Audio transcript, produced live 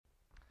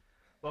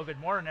Well,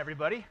 good morning,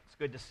 everybody. It's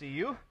good to see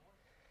you.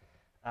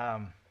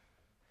 The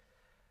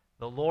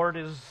Lord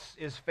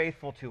is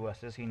faithful to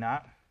us, is He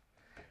not?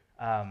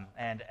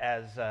 And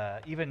as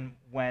even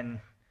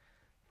when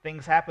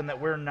things happen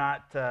that we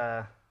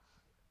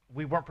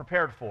weren't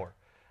prepared for,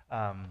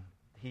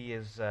 He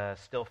is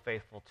still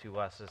faithful to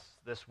us.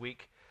 This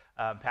week,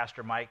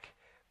 Pastor Mike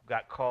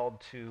got called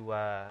to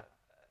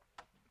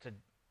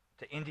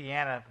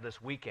Indiana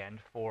this weekend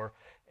for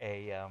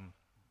a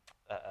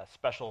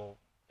special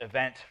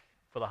event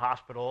for the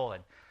hospital,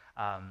 and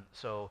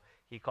so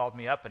he called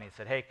me up and he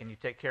said, "Hey, can you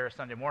take care of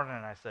Sunday morning?"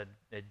 And I said,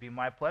 "It'd be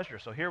my pleasure."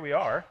 So here we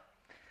are,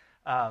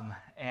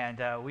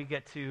 and we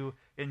get to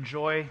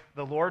enjoy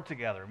the Lord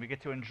together, and we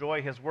get to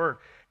enjoy His Word.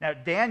 Now,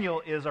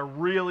 Daniel is a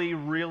really,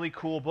 really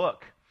cool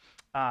book,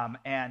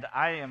 and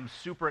I am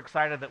super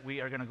excited that we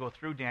are going to go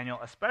through Daniel,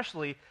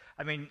 especially,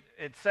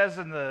 it says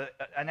in the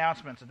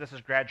announcements that this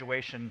is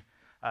graduation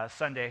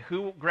Sunday.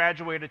 Who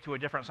graduated to a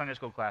different Sunday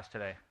school class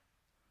today?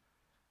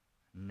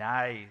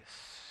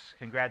 Nice.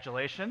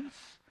 Congratulations.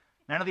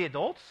 None of the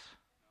adults?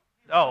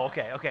 Oh,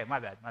 okay, my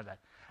bad.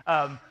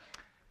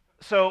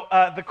 So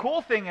the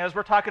cool thing is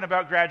we're talking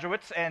about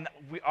graduates, and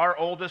our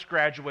oldest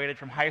graduated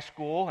from high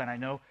school, and I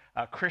know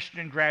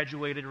Christian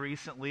graduated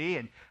recently,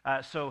 and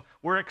so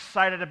we're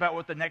excited about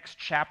what the next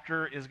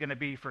chapter is going to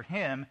be for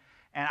him,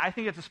 and I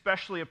think it's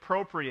especially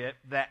appropriate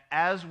that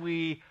as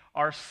we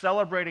are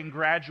celebrating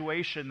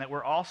graduation that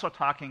we're also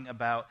talking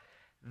about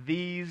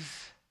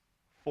these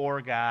four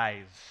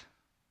guys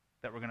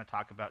that we're going to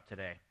talk about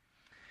today.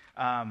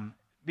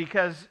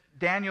 Because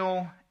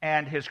Daniel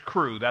and his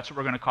crew, that's what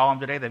we're going to call them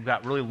today. They've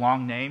got really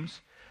long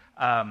names,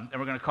 and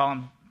we're going to call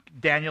them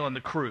Daniel and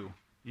the crew.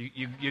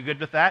 You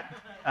good with that?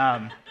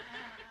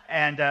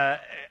 And so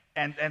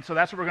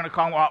that's what we're going to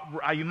call them.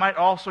 You might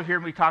also hear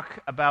me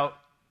talk about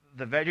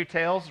the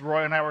VeggieTales.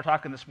 Roy and I were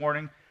talking this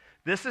morning.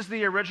 This is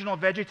the original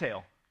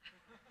VeggieTale.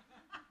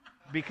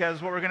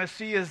 Because what we're going to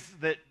see is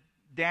that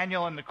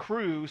Daniel and the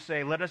crew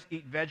say, "Let us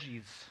eat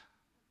veggies."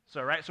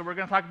 So we're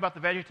going to talk about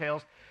the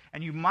VeggieTales,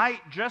 and you might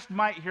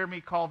hear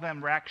me call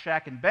them Rack,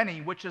 Shack, and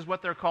Benny, which is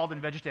what they're called in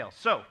VeggieTales.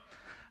 So,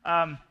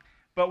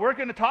 but we're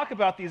going to talk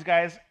about these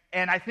guys,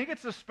 and I think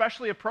it's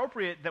especially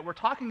appropriate that we're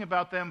talking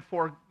about them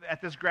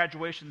at this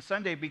graduation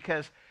Sunday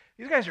because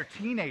these guys are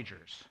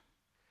teenagers.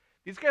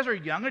 These guys are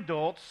young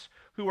adults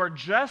who are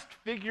just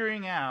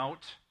figuring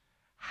out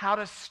how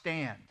to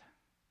stand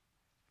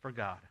for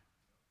God,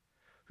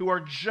 who are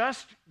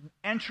just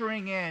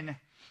entering in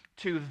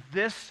to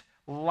this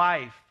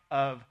life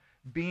of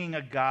being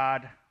a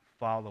God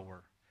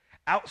follower.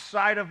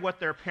 Outside of what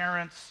their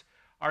parents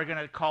are going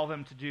to call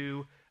them to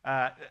do,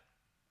 at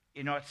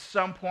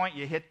some point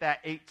you hit that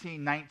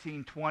 18,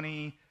 19,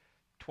 20,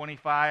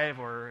 25,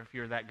 or if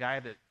you're that guy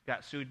that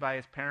got sued by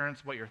his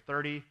parents, you're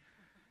 30.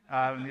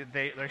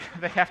 They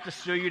have to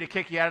sue you to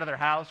kick you out of their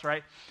house,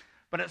 right?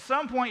 But at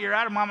some point you're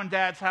out of mom and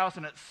dad's house,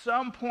 and at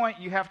some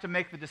point you have to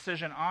make the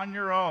decision on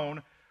your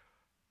own.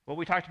 What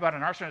we talked about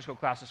in our Sunday school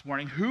class this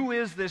morning, who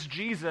is this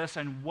Jesus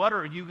and what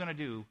are you going to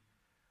do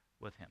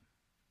with him?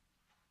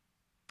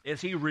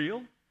 Is he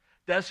real?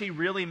 Does he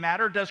really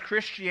matter? Does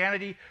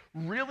Christianity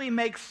really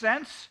make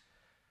sense?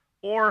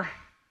 Or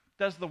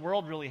does the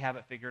world really have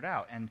it figured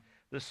out? And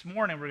this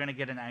morning we're going to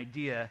get an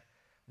idea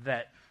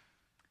that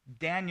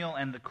Daniel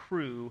and the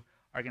crew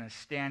are going to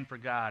stand for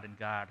God and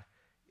God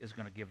is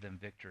going to give them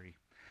victory.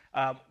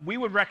 We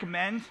would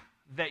recommend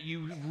that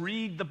you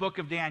read the book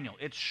of Daniel.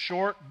 It's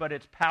short, but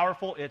it's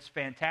powerful. It's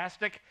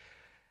fantastic.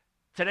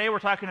 Today we're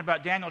talking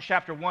about Daniel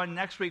chapter 1.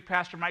 Next week,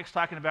 Pastor Mike's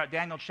talking about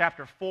Daniel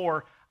chapter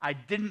 4. I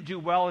didn't do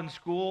well in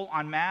school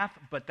on math,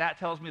 but that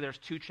tells me there's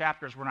 2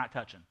 chapters we're not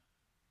touching,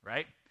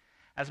 right?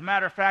 As a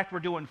matter of fact, we're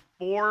doing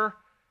 4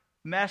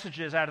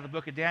 messages out of the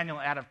book of Daniel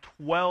out of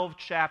 12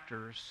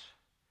 chapters.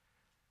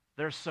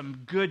 There's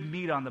some good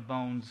meat on the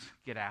bones.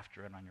 Get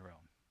after it on your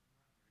own,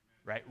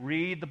 right?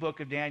 Read the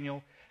book of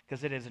Daniel,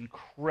 because it is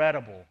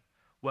incredible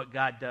what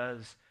God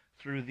does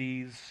through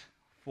these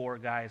 4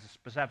 guys,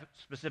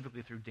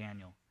 specifically through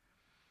Daniel.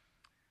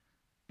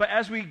 But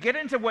as we get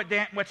into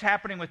what's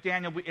happening with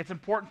Daniel, it's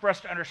important for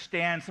us to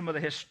understand some of the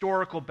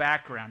historical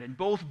background. In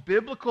both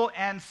biblical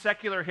and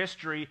secular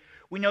history,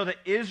 we know that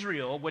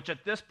Israel, which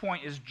at this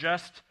point is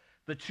just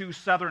the 2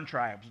 southern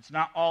tribes. It's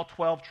not all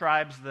 12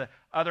 tribes. The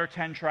other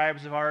 10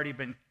 tribes have already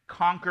been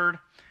conquered.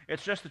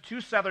 It's just the 2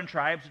 southern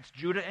tribes. It's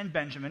Judah and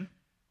Benjamin.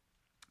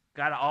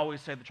 Got to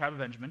always say the tribe of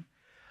Benjamin.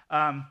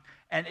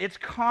 And it's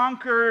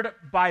conquered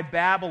by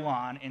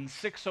Babylon in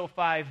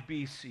 605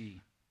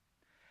 BC.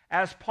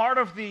 As part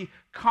of the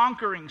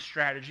conquering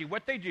strategy,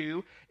 what they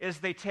do is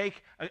they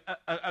take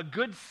a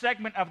good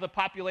segment of the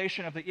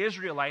population of the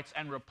Israelites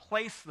and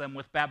replace them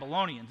with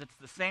Babylonians. It's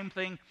the same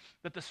thing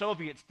that the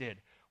Soviets did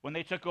when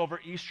they took over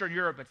Eastern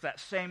Europe. It's that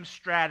same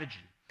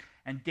strategy.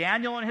 And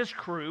Daniel and his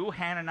crew,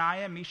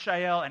 Hananiah,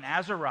 Mishael, and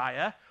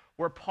Azariah,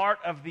 were part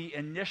of the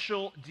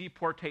initial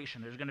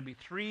deportation. There's going to be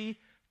 3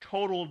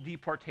 total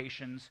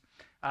deportations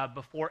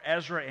before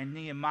Ezra and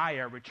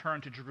Nehemiah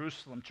returned to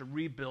Jerusalem to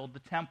rebuild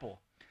the temple.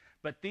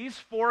 But these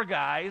four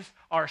guys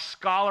are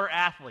scholar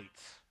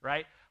athletes,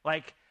 right?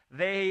 Like,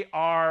 they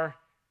are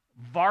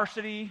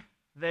varsity,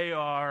 they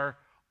are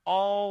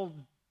all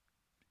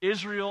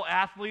Israel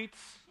athletes,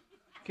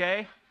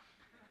 okay?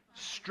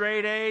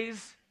 Straight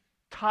A's,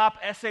 top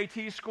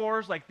SAT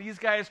scores. Like, these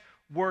guys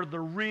were the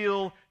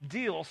real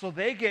deal. So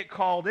they get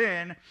called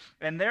in,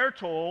 and they're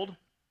told,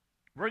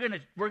 we're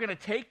gonna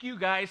take you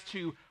guys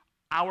to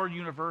our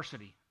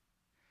university,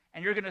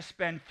 and you're going to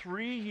spend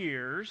 3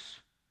 years,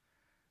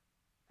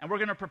 and we're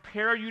going to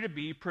prepare you to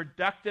be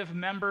productive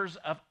members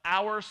of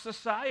our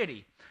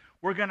society.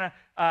 We're going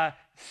to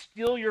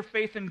steal your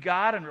faith in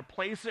God and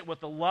replace it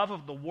with the love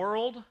of the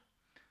world,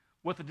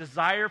 with a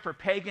desire for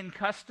pagan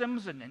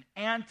customs and an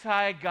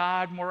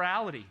anti-God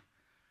morality,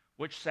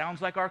 which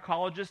sounds like our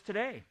colleges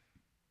today.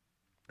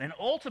 And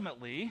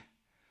ultimately,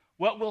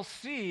 what we'll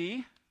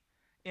see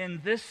in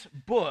this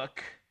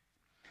book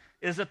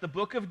is that the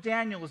book of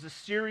Daniel is a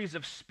series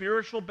of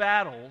spiritual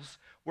battles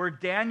where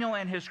Daniel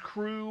and his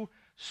crew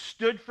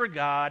stood for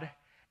God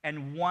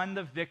and won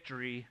the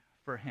victory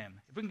for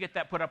him. If we can get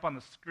that put up on the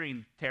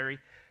screen, Terry.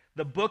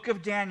 The book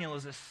of Daniel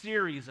is a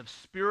series of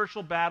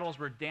spiritual battles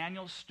where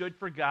Daniel stood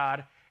for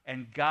God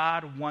and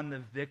God won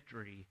the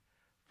victory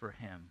for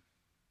him.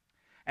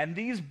 And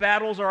these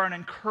battles are an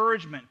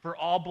encouragement for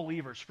all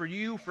believers, for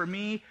you, for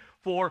me,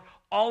 for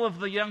all of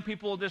the young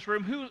people in this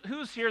room.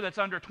 Who's here that's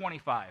under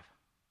 25?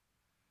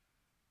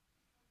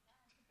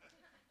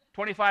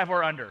 25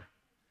 or under.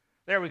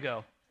 There we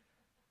go.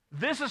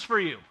 This is for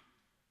you.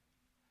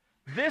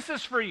 This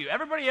is for you.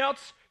 Everybody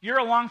else, you're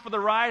along for the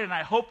ride, and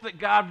I hope that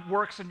God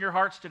works in your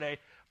hearts today.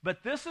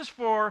 But this is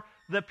for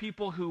the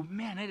people who,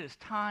 man, it is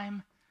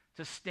time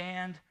to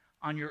stand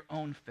on your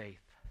own faith.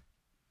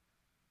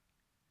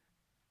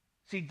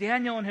 See,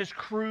 Daniel and his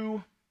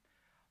crew,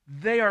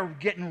 they are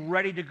getting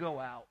ready to go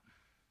out.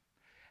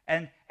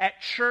 And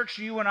at church,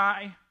 you and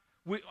I,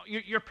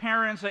 your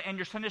parents and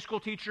your Sunday school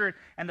teacher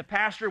and the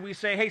pastor, we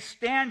say, hey,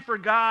 stand for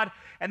God.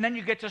 And then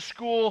you get to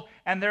school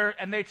and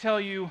they tell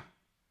you,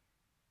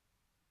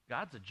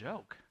 God's a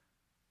joke.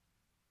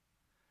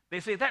 They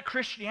say, that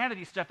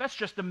Christianity stuff, that's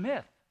just a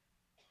myth.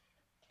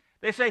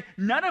 They say,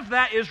 none of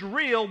that is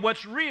real.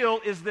 What's real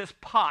is this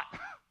pot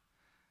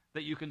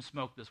that you can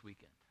smoke this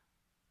weekend.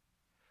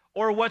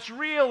 Or what's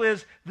real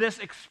is this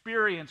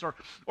experience,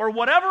 or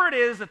whatever it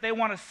is that they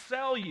want to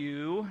sell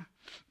you.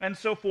 And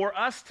so for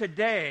us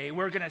today,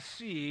 we're going to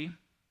see,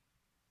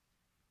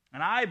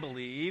 and I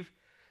believe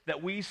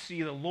that we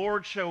see the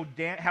Lord show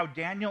how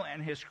Daniel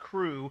and his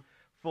crew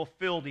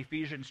fulfilled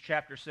Ephesians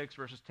chapter 6,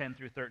 verses 10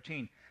 through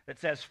 13. That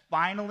says,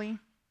 finally,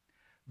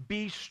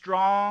 be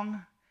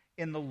strong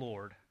in the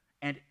Lord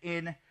and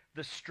in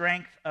the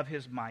strength of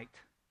his might.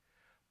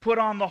 Put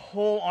on the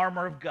whole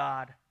armor of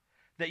God,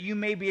 that you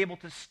may be able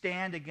to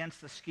stand against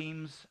the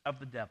schemes of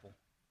the devil.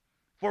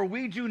 For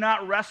we do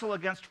not wrestle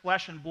against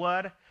flesh and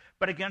blood,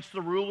 but against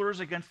the rulers,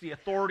 against the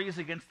authorities,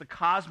 against the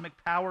cosmic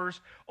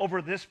powers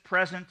over this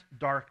present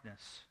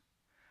darkness,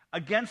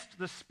 against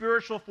the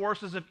spiritual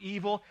forces of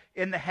evil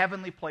in the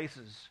heavenly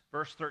places.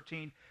 Verse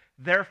 13,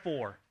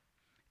 therefore,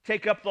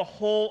 take up the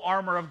whole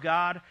armor of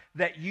God,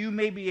 that you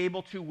may be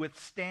able to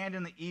withstand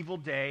in the evil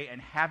day,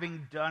 and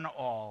having done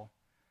all,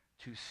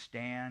 to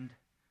stand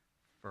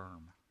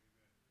firm.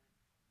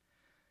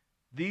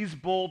 These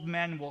bold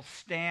men will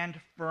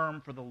stand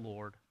firm for the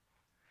Lord,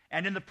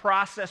 and in the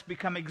process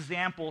become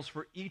examples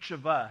for each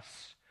of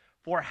us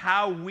for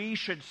how we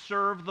should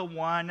serve the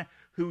one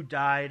who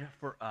died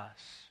for us.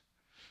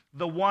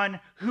 The one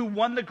who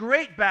won the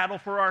great battle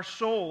for our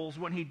souls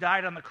when he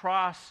died on the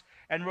cross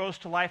and rose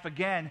to life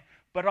again,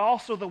 but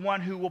also the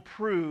one who will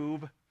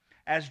prove,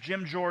 as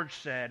Jim George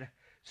said,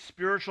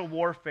 spiritual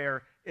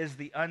warfare is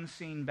the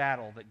unseen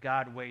battle that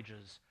God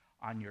wages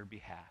on your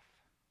behalf.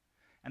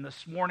 And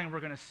this morning we're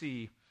going to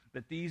see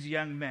that these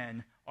young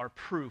men are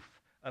proof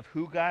of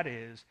who God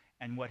is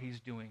and what he's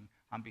doing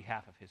on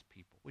behalf of his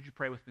people. Would you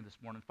pray with me this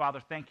morning?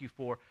 Father, thank you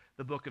for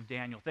the book of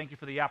Daniel. Thank you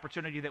for the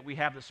opportunity that we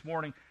have this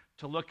morning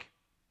to look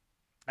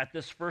at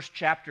this first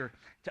chapter,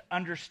 to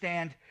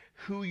understand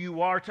who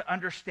you are, to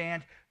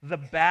understand the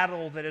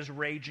battle that is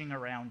raging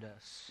around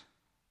us.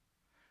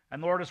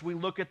 And Lord, as we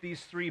look at these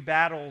three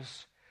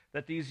battles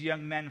that these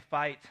young men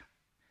fight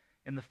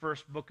in the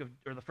first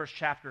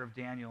chapter of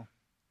Daniel,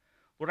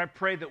 Lord, I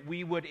pray that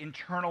we would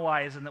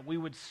internalize and that we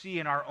would see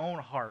in our own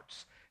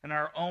hearts and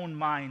our own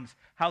minds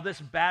how this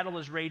battle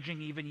is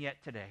raging even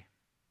yet today,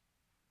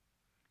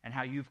 and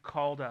how you've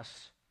called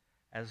us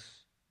as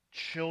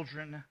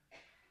children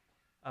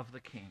of the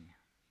King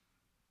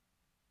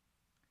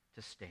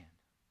to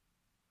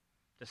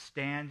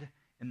stand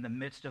in the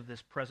midst of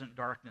this present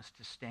darkness,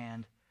 to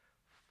stand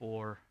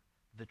for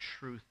the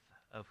truth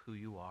of who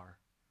you are,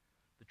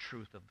 the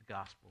truth of the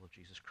gospel of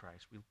Jesus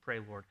Christ. We pray,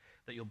 Lord,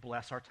 that you'll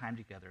bless our time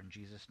together. In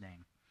Jesus'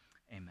 name,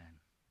 amen.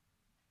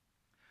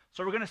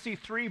 So we're going to see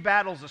three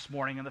battles this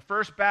morning, and the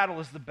first battle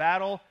is the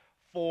battle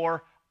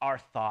for our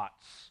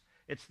thoughts.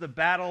 It's the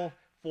battle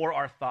for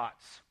our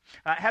thoughts.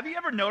 Have you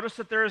ever noticed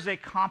that there is a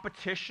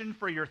competition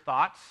for your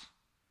thoughts?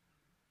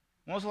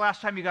 When was the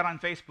last time you got on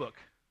Facebook?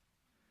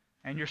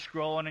 and you're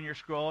scrolling and you're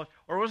scrolling.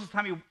 Or when was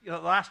the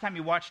last time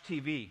you watched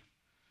TV?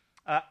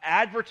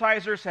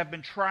 Advertisers have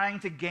been trying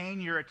to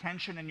gain your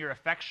attention and your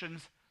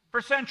affections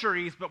for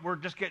centuries, but we're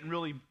just getting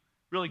really,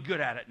 really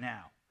good at it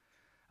now.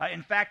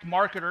 In fact,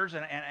 marketers,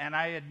 and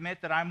I admit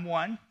that I'm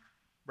one,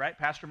 right?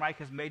 Pastor Mike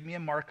has made me a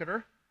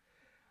marketer.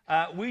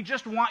 We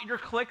just want your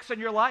clicks and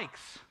your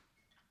likes.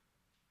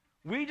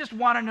 We just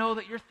want to know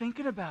that you're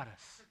thinking about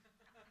us,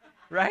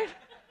 right?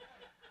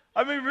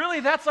 I mean, really,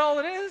 that's all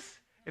it is.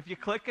 If you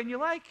click and you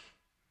like,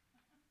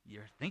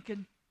 you're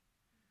thinking.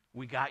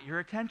 We got your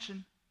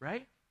attention,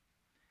 right?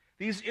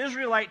 These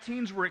Israelite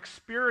teens were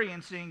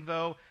experiencing,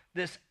 though,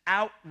 this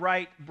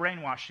outright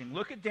brainwashing.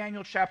 Look at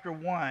Daniel chapter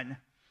 1,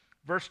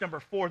 verse number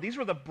 4. These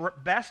were the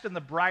best and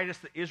the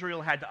brightest that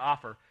Israel had to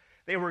offer.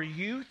 They were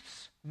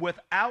youths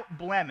without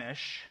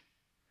blemish,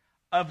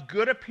 of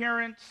good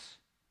appearance,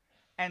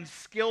 and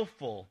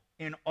skillful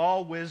in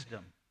all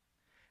wisdom.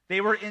 They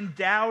were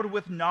endowed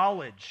with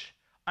knowledge,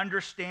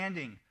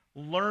 understanding,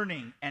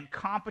 learning, and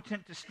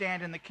competent to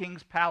stand in the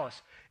king's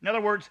palace. In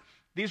other words,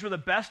 these were the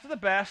best of the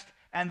best,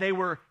 and they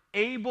were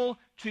able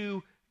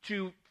to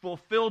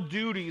fulfill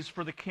duties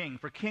for the king,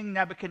 for King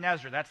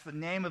Nebuchadnezzar. That's the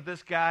name of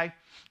this guy,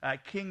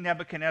 King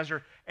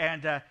Nebuchadnezzar.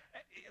 And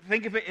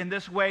think of it in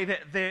this way,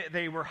 that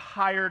they were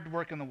hired to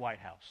work in the White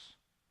House,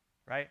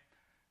 right?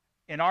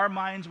 In our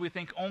minds, we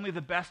think only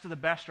the best of the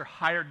best are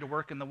hired to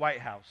work in the White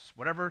House.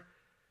 Whatever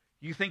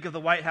you think of the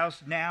White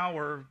House now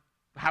or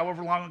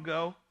however long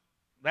ago,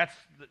 that's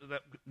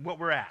what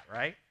we're at,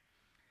 right?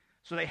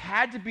 So they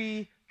had to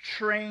be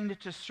trained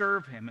to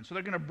serve him. And so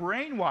they're going to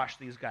brainwash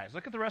these guys.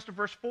 Look at the rest of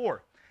verse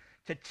 4.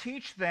 To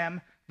teach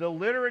them the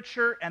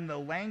literature and the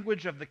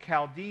language of the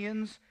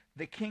Chaldeans,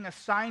 the king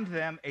assigned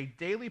them a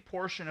daily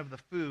portion of the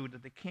food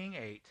that the king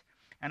ate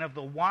and of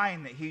the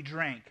wine that he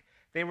drank.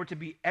 They were to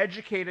be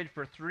educated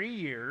for 3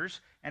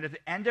 years, and at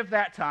the end of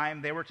that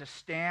time, they were to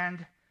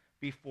stand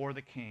before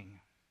the king.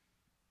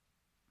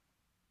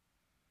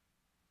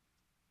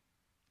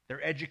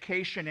 Their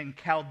education in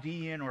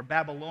Chaldean or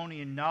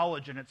Babylonian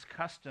knowledge and its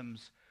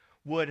customs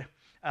would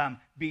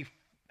be,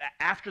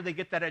 after they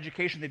get that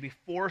education, they'd be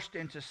forced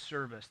into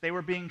service. They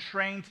were being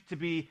trained to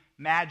be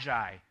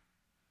magi.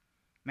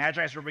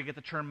 Magi is where we get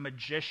the term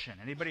magician.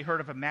 Anybody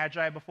heard of a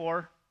magi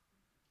before?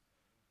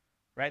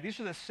 Right? These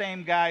are the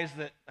same guys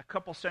that a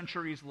couple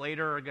centuries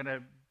later are going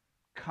to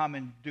come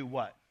and do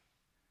what?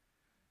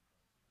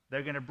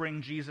 They're going to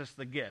bring Jesus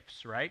the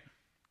gifts, right?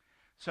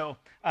 So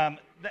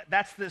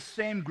that's the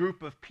same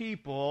group of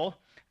people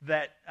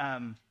that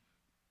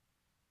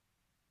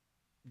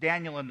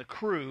Daniel and the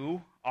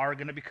crew are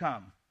going to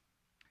become.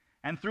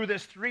 And through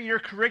this 3-year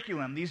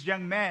curriculum, these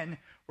young men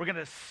were going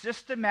to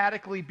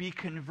systematically be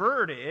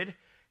converted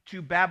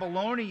to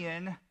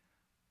Babylonian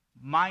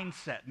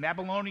mindset,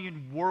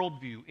 Babylonian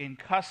worldview in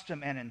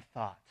custom and in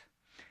thought.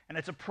 And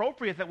it's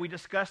appropriate that we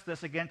discuss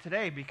this again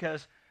today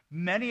because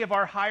many of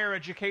our higher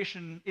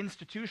education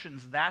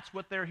institutions, that's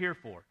what they're here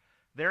for.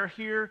 They're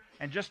here,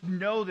 and just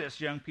know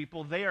this, young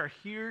people, they are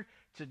here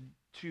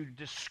to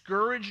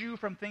discourage you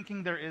from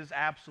thinking there is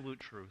absolute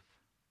truth.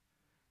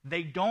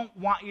 They don't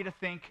want you to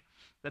think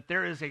that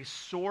there is a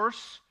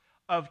source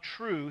of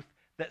truth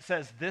that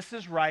says this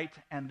is right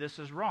and this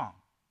is wrong.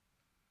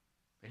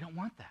 They don't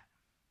want that.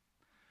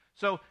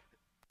 So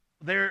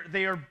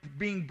they are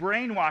being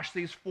brainwashed,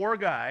 these 4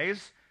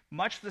 guys,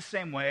 much the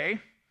same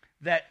way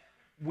that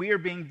we are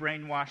being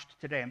brainwashed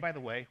today. And by the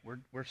way,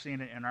 we're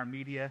seeing it in our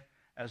media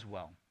as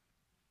well.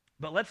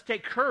 But let's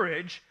take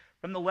courage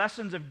from the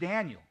lessons of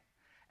Daniel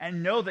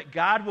and know that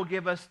God will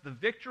give us the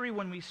victory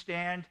when we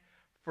stand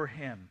for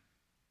him.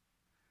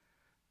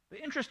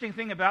 The interesting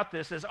thing about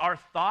this is our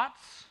thoughts,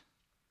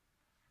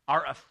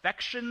 our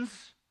affections,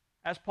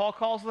 as Paul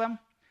calls them,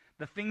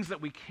 the things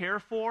that we care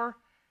for,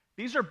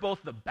 these are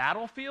both the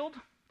battlefield,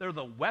 they're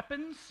the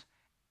weapons,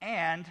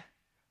 and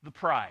the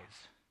prize.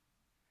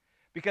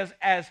 Because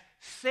as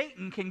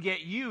Satan can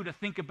get you to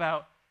think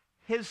about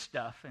his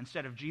stuff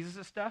instead of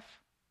Jesus' stuff,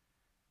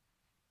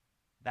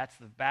 that's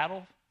the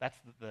battle, that's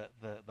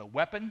the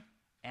weapon,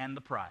 and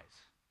the prize,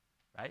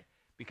 right?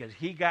 Because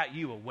he got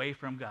you away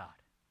from God.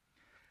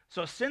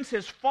 So since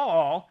his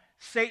fall,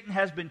 Satan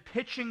has been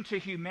pitching to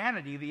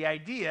humanity the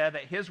idea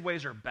that his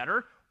ways are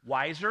better,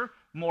 wiser,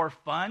 more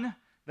fun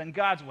than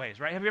God's ways,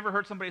 right? Have you ever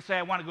heard somebody say,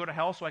 I want to go to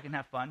hell so I can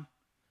have fun?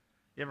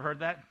 You ever heard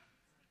that?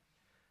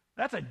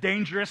 That's a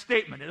dangerous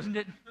statement, isn't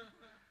it?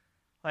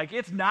 Like,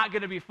 it's not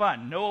going to be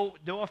fun. No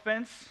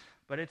offense,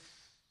 but it's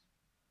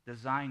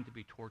designed to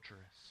be torturous.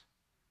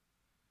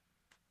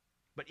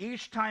 But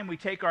each time we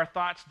take our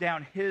thoughts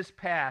down his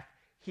path,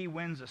 he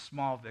wins a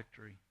small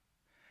victory.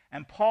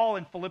 And Paul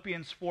in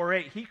Philippians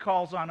 4:8, he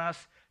calls on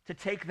us to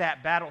take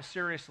that battle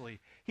seriously.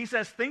 He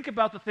says, think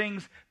about the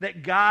things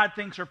that God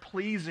thinks are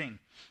pleasing.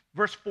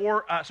 Verse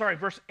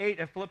 8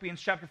 of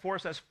Philippians chapter 4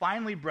 says,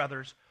 finally,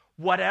 brothers,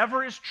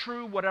 whatever is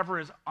true, whatever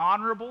is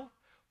honorable,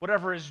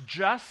 whatever is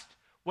just,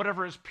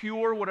 whatever is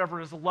pure, whatever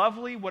is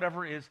lovely,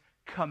 whatever is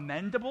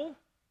commendable,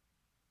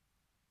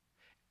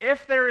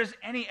 if there is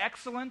any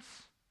excellence,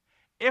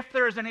 if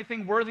there is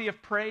anything worthy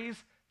of praise,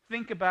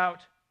 think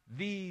about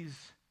these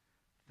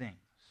things.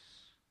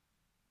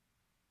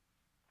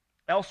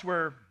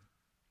 Elsewhere,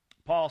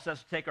 Paul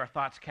says to take our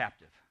thoughts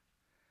captive.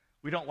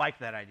 We don't like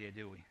that idea,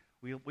 do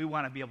we? We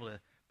want to be able to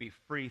be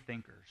free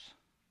thinkers.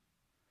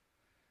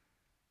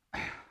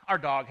 Our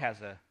dog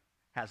has a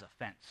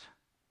fence.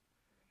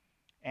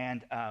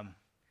 And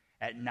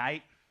at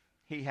night,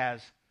 he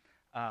has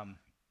a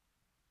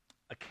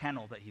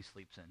kennel that he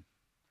sleeps in.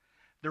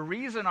 The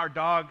reason our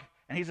dog,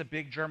 and he's a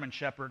big German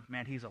Shepherd,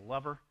 man, he's a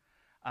lover.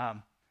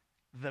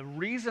 The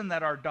reason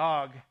that our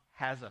dog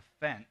has a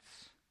fence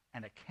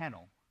and a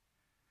kennel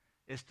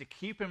is to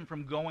keep him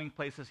from going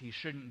places he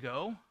shouldn't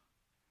go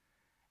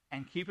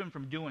and keep him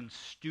from doing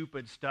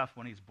stupid stuff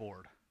when he's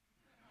bored.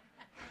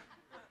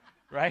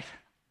 Right?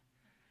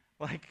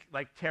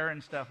 Like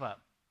tearing stuff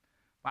up.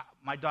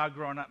 My dog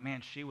growing up,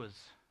 man, she was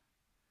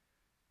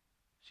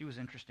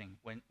interesting.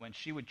 When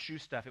she would chew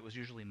stuff, it was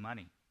usually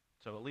money.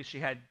 So at least she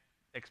had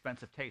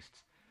expensive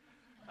tastes.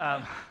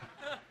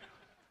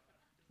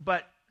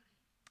 But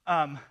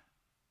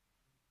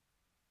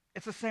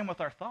it's the same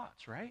with our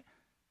thoughts, right?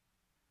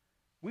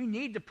 We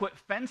need to put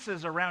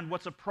fences around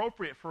what's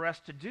appropriate for us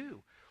to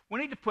do. We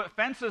need to put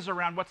fences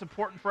around what's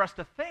important for us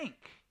to think.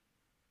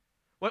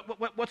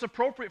 What's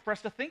appropriate for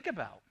us to think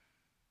about.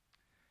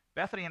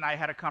 Bethany and I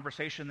had a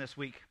conversation this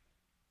week.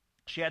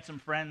 She had some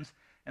friends,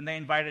 and they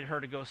invited her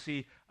to go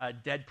see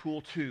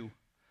Deadpool 2.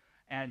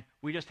 And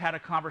we just had a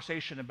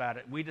conversation about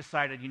it. We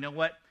decided, you know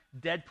what?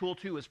 Deadpool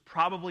 2 is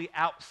probably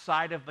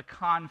outside of the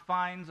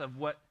confines of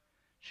what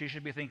she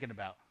should be thinking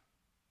about.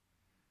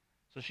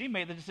 So she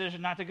made the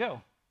decision not to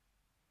go.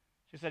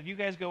 She said, you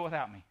guys go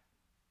without me.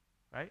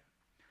 Right?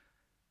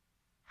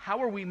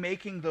 How are we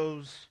making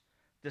those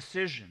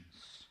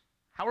decisions?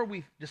 How are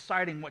we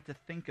deciding what to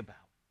think about?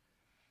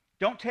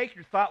 Don't take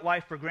your thought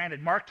life for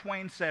granted. Mark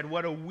Twain said,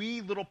 what a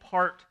wee little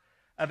part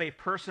of a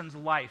person's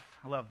life.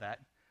 I love that.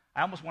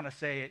 I almost want to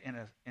say it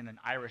in an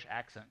Irish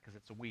accent because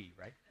it's a we,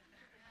 right?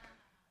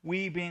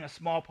 We being a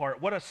small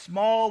part. What a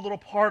small little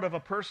part of a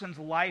person's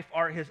life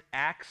are his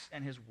acts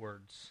and his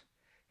words.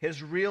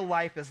 His real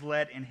life is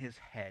led in his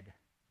head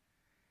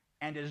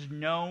and is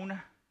known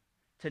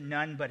to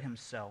none but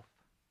himself.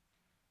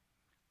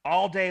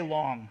 All day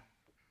long,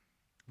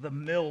 the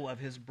mill of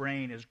his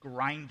brain is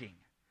grinding,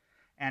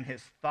 and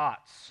his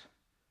thoughts,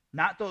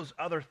 not those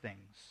other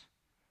things,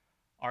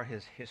 are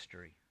his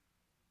history.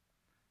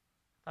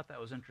 I thought that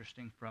was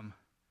interesting from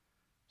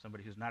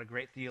somebody who's not a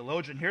great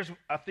theologian. Here's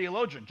a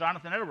theologian,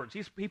 Jonathan Edwards.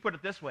 He put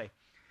it this way: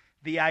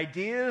 the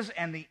ideas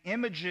and the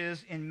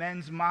images in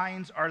men's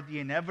minds are the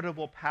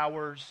inevitable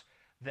powers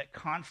that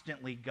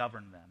constantly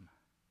govern them.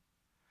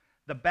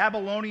 The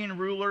Babylonian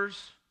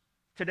rulers,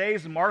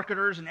 today's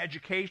marketers and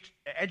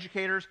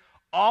educators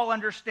all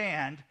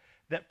understand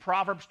that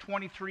Proverbs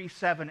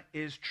 23:7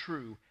 is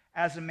true.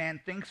 As a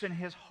man thinks in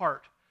his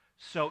heart,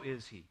 so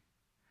is he.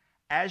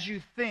 As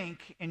you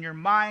think in your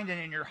mind and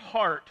in your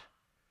heart,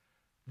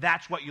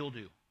 that's what you'll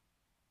do.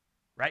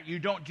 Right? You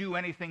don't do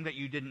anything that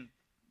you didn't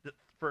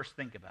first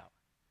think about.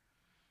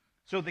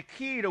 So the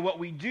key to what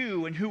we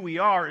do and who we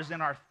are is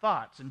in our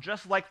thoughts. And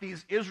just like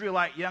these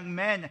Israelite young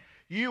men,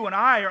 you and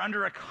I are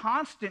under a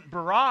constant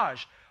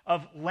barrage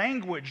of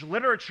language,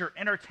 literature,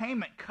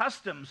 entertainment,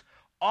 customs,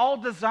 all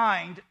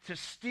designed to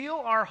steal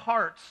our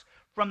hearts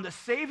from the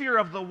Savior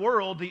of the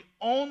world, the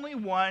only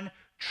one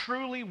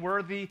truly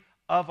worthy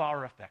of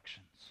our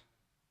affections.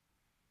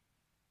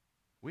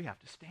 We have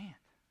to stand.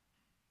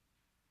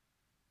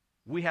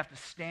 We have to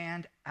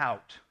stand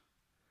out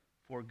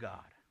for God.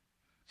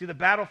 See, the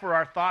battle for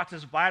our thoughts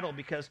is vital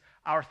because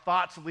our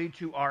thoughts lead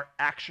to our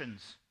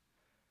actions.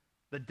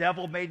 The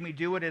devil made me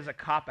do it as a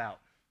cop-out.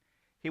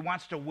 He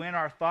wants to win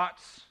our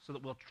thoughts so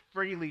that we'll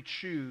freely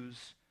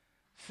choose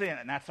sin.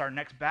 And that's our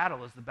next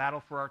battle, is the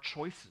battle for our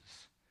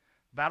choices.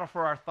 Battle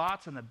for our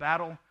thoughts and the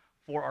battle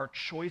for our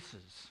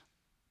choices.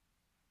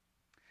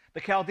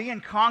 The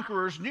Chaldean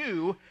conquerors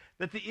knew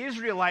that the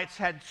Israelites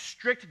had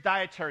strict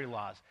dietary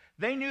laws.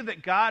 They knew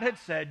that God had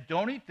said,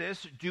 don't eat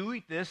this, do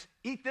eat this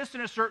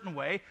in a certain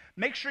way,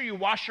 make sure you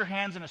wash your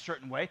hands in a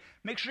certain way,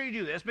 make sure you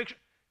do this.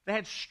 They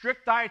had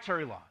strict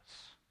dietary laws.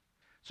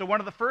 So one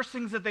of the first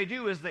things that they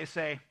do is they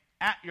say,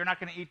 you're not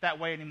going to eat that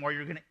way anymore,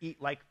 you're going to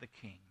eat like the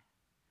king.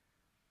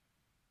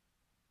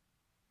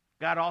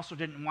 God also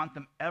didn't want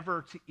them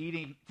ever to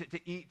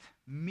eat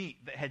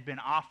meat that had been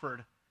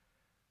offered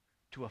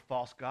to a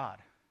false god.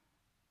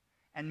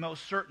 And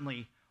most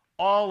certainly,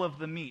 all of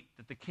the meat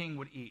that the king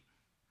would eat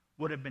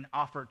would have been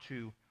offered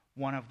to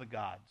one of the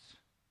gods,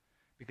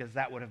 because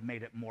that would have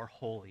made it more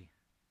holy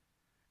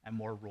and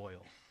more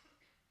royal.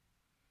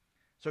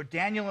 So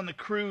Daniel and the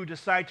crew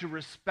decide to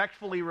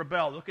respectfully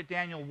rebel. Look at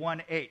Daniel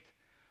 1:8.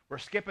 We're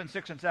skipping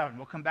 6 and 7.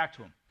 We'll come back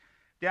to them.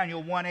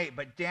 Daniel 1:8.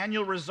 But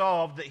Daniel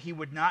resolved that he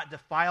would not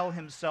defile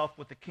himself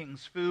with the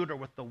king's food or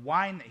with the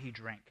wine that he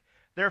drank.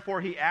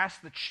 Therefore he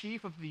asked the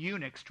chief of the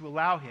eunuchs to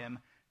allow him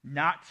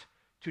not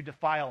to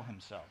defile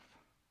himself.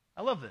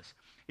 I love this.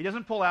 He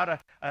doesn't pull out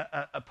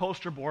a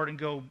poster board and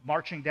go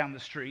marching down the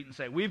street and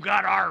say, we've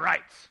got our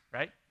rights,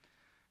 right?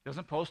 He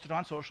doesn't post it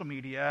on social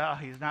media.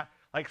 He's not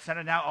like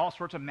sending out all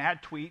sorts of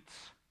mad tweets.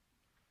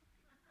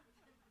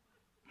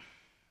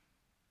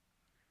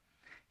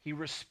 He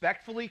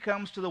respectfully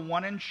comes to the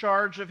one in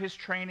charge of his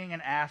training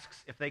and asks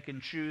if they can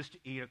choose to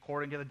eat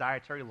according to the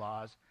dietary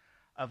laws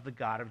of the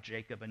God of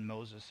Jacob and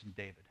Moses and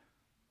David.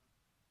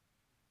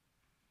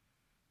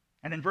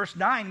 And in verse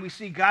 9, we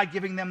see God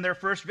giving them their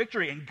first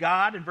victory. And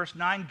God, in verse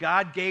 9,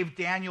 God gave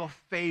Daniel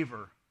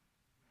favor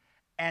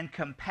and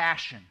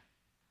compassion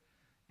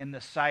in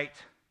the sight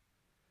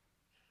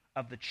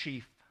of the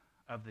chief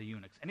of the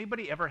eunuchs.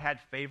 Anybody ever had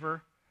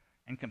favor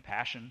and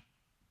compassion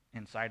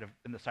in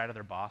the sight of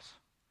their boss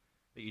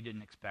that you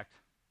didn't expect?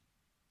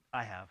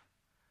 I have.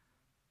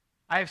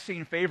 I have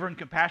seen favor and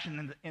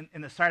compassion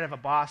in the sight of a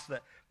boss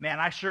that, man,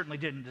 I certainly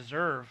didn't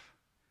deserve.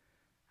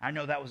 I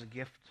know that was a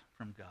gift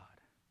from God.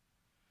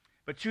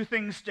 But two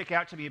things stick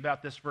out to me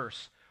about this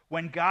verse.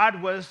 When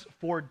God was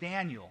for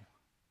Daniel,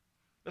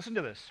 listen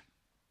to this.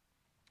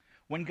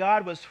 When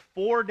God was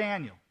for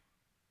Daniel,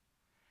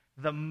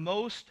 the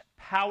most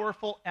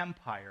powerful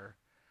empire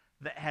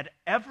that had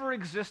ever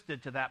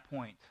existed to that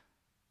point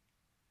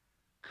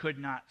could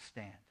not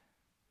stand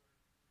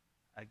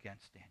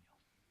against Daniel.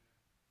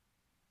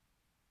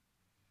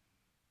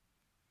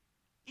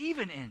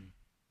 Even in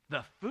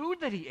the food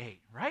that he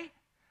ate, right?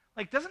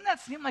 Like, doesn't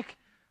that seem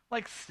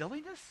like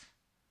silliness?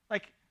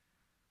 Like,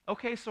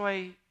 okay, so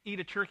I eat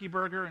a turkey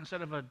burger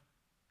instead of a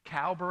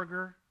cow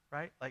burger,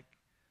 right? Like,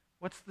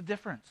 what's the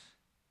difference?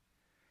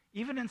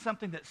 Even in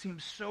something that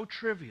seems so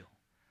trivial,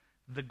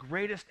 the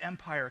greatest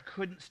empire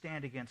couldn't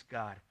stand against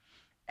God.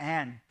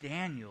 And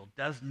Daniel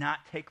does not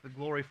take the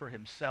glory for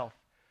himself,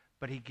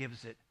 but he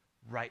gives it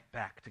right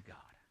back to God.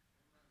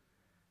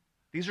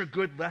 These are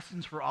good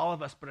lessons for all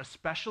of us, but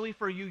especially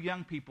for you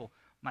young people.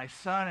 My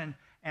son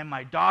and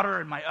my daughter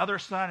and my other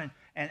son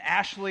and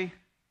Ashley,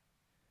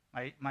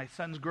 my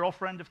son's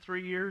girlfriend of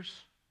 3 years.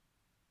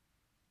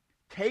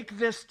 Take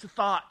this to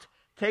thought.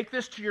 Take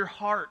this to your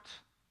heart.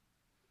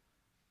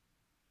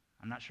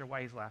 I'm not sure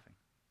why he's laughing.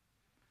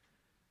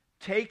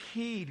 Take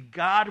heed.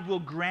 God will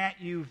grant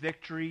you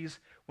victories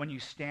when you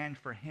stand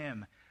for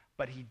him,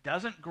 but he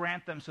doesn't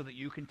grant them so that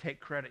you can take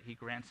credit. He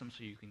grants them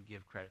so you can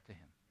give credit to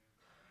him.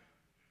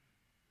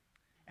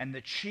 And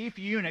the chief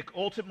eunuch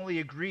ultimately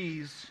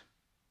agrees.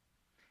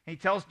 And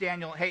he tells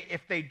Daniel, hey,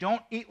 if they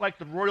don't eat like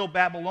the royal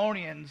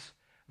Babylonians,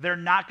 they're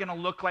not going to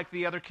look like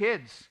the other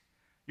kids.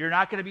 You're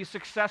not going to be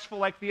successful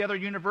like the other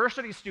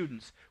university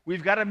students.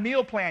 We've got a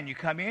meal plan. You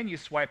come in, you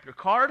swipe your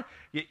card,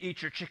 you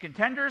eat your chicken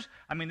tenders.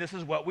 I mean, this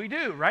is what we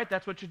do, right?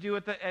 That's what you do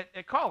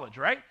at college,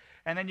 right?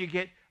 And then you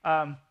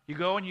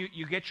go and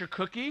you get your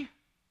cookie.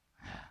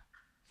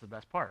 It's the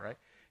best part, right?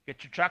 You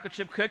get your chocolate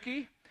chip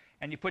cookie,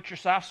 and you put your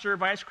soft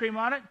serve ice cream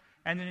on it,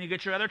 and then you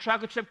get your other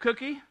chocolate chip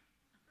cookie,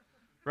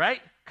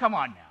 right? Come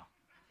on now.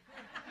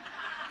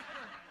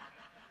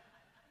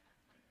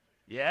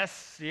 Yes,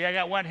 see, I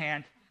got one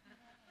hand.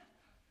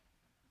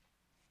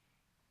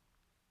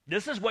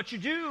 This is what you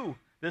do.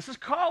 This is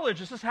college.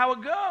 This is how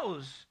it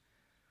goes.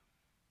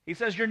 He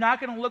says, you're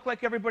not going to look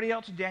like everybody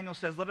else. Daniel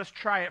says, let us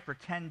try it for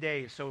 10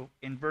 days. So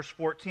in verse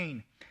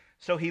 14,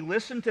 so he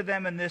listened to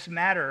them in this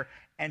matter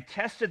and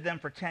tested them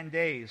for 10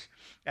 days.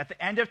 At the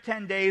end of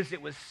 10 days,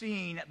 it was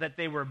seen that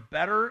they were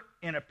better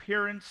in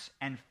appearance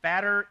and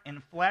fatter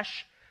in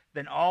flesh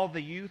than all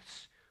the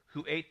youths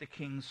who ate the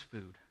king's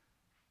food.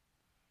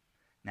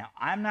 Now,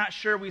 I'm not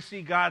sure we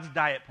see God's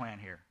diet plan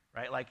here,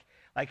 right? Like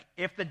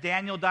if the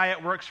Daniel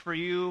diet works for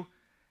you,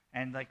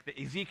 and like the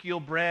Ezekiel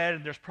bread,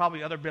 and there's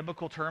probably other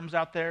biblical terms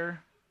out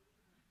there,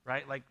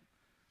 right? Like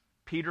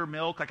Peter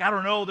milk. Like, I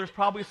don't know, there's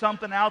probably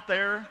something out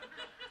there.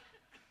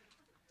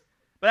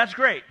 But that's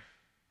great.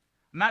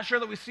 I'm not sure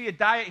that we see a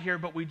diet here,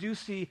 but we do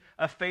see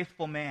a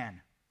faithful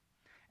man.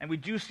 And we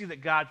do see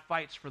that God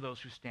fights for those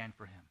who stand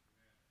for him.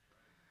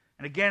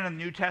 And again, in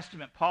the New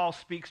Testament, Paul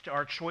speaks to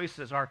our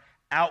choices, our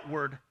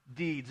outward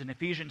deeds. In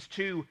Ephesians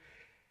 2,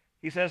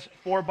 he says,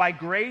 for by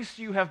grace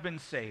you have been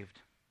saved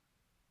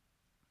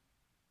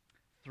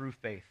through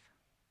faith.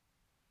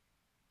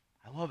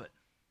 I love it.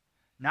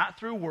 Not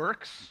through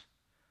works,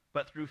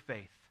 but through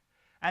faith.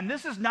 And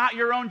this is not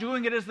your own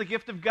doing. It is the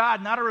gift of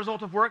God, not a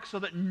result of works, so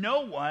that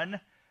no one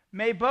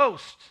may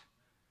boast.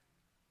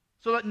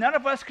 So that none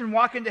of us can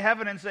walk into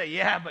heaven and say,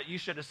 yeah, but you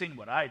should have seen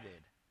what I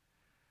did.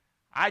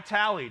 I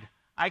tallied.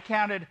 I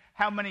counted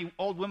how many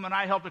old women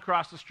I helped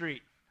across the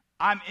street.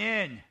 I'm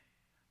in.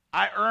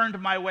 I earned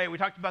my way. We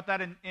talked about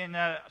that in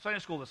Sunday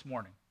school this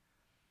morning.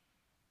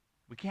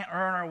 We can't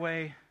earn our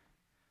way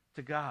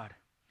to God.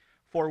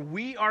 For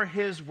we are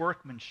his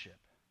workmanship,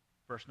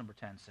 verse number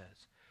 10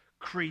 says,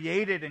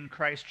 created in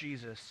Christ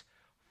Jesus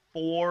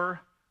for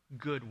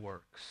good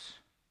works,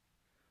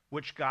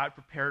 which God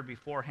prepared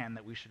beforehand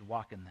that we should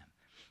walk in them.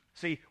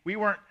 See, we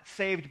weren't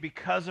saved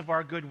because of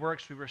our good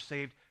works. We were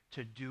saved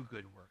to do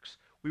good works.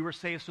 We were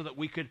saved so that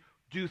we could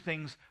do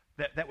things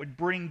that would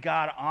bring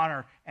God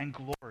honor and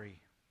glory.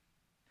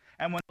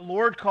 And when the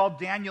Lord called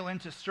Daniel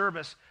into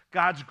service,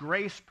 God's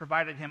grace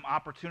provided him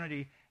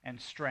opportunity and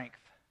strength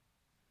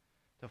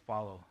to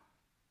follow.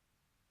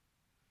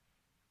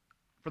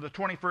 For the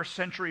 21st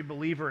century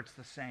believer, it's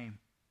the same.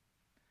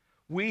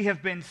 We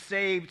have been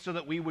saved so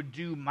that we would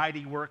do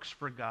mighty works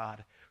for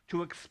God,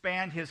 to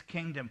expand his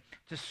kingdom,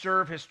 to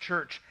serve his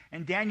church.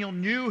 And Daniel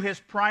knew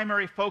his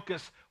primary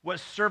focus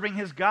was serving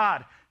his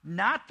God,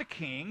 not the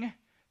king,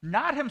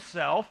 not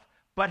himself,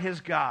 but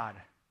his God.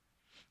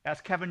 As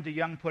Kevin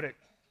DeYoung put it,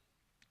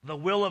 the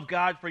will of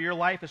God for your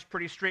life is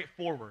pretty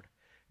straightforward.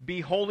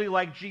 Be holy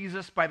like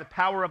Jesus by the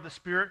power of the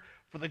Spirit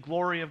for the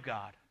glory of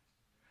God.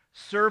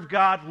 Serve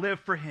God,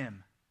 live for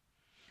him.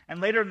 And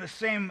later in the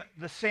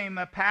same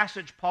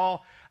passage,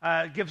 Paul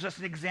gives us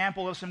an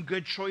example of some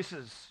good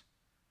choices.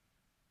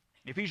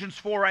 Ephesians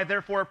 4, I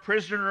therefore, a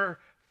prisoner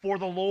for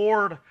the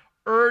Lord,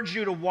 urge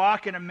you to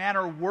walk in a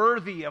manner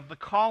worthy of the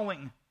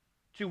calling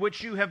to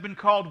which you have been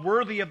called,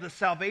 worthy of the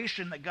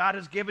salvation that God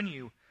has given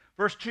you.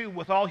 Verse 2,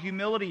 with all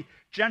humility,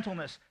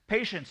 gentleness,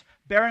 patience,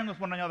 bearing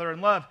with one another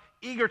in love,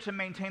 eager to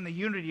maintain the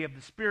unity of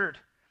the Spirit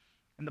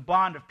and the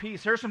bond of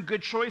peace. Here are some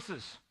good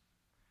choices.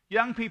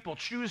 Young people,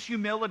 choose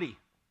humility.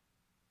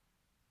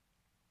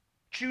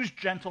 Choose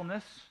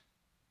gentleness.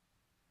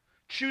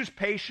 Choose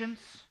patience.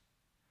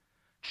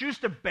 Choose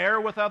to bear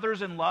with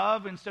others in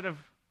love instead of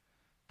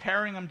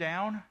tearing them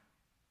down.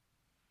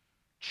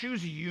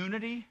 Choose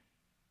unity.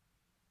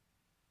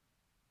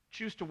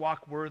 Choose to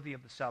walk worthy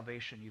of the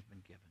salvation you've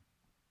been given.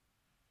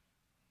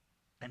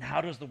 And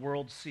how does the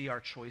world see our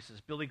choices?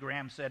 Billy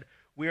Graham said,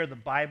 we are the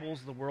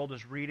Bibles the world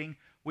is reading.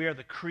 We are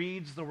the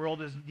creeds the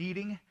world is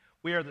needing.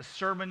 We are the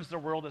sermons the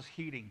world is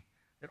heeding.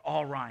 It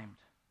all rhymed.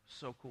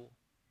 So cool.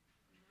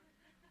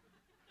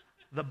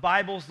 The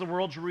Bibles the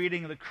world's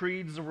reading, the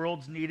creeds the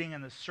world's needing,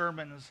 and the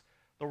sermons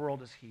the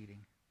world is heeding.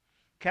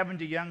 Kevin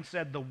DeYoung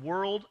said, the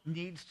world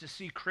needs to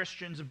see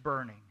Christians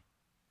burning,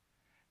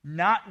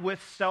 not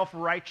with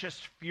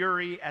self-righteous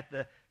fury at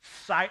the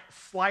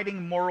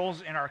sliding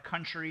morals in our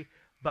country,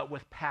 but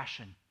with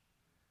passion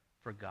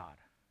for God.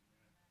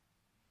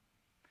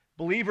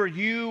 Believer,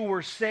 you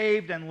were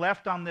saved and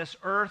left on this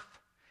earth,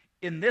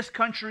 in this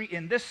country,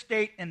 in this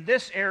state, in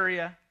this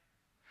area,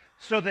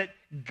 so that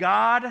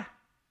God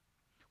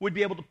would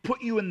be able to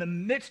put you in the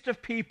midst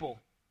of people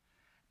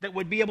that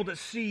would be able to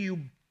see you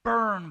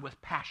burn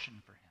with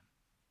passion for him.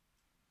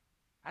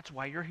 That's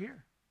why you're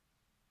here.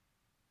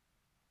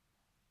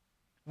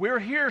 We're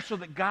here so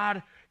that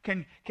God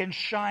can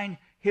shine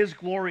his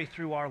glory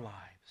through our lives.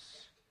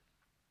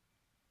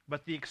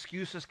 But the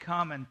excuses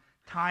come and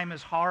time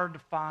is hard to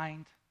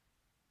find.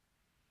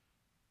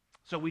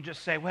 So we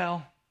just say,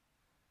 well,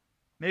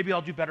 maybe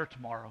I'll do better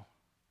tomorrow.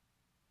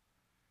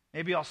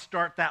 Maybe I'll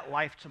start that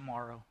life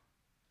tomorrow.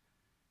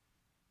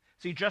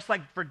 See, just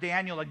like for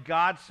Daniel, a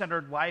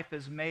God-centered life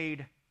is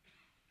made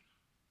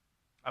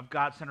of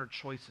God-centered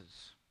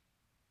choices.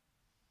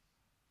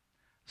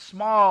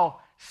 Small,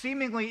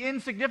 seemingly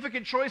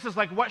insignificant choices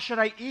like what should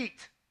I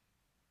eat?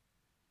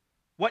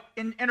 What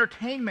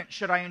entertainment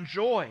should I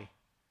enjoy?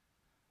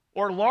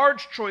 Or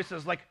large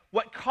choices like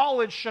what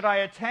college should I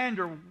attend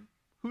or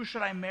who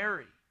should I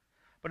marry?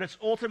 But it's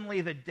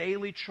ultimately the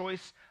daily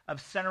choice of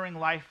centering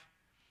life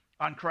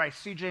on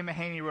Christ. C.J.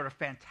 Mahaney wrote a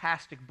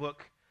fantastic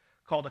book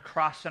called A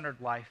Cross-Centered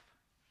Life.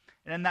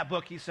 And in that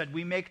book, he said,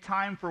 we make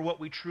time for what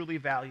we truly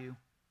value.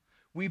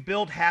 We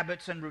build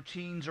habits and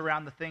routines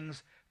around the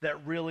things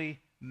that really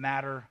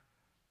matter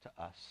to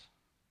us.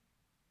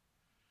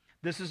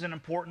 This is an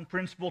important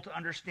principle to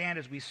understand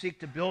as we seek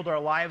to build our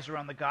lives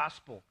around the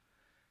gospel.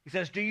 He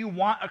says, do you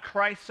want a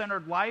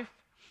Christ-centered life?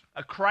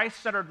 A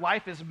Christ-centered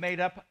life is made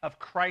up of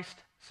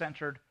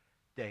Christ-centered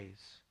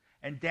days.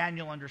 And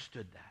Daniel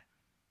understood that.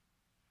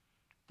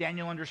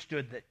 Daniel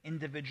understood that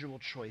individual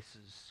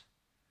choices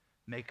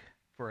make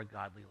for a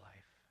godly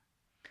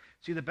life.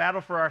 See, the battle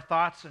for our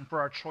thoughts and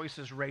for our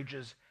choices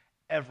rages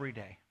every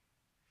day.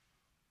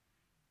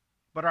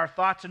 But our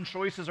thoughts and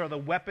choices are the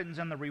weapons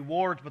and the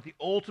rewards, but the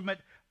ultimate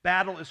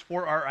battle is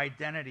for our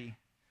identity,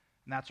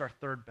 and that's our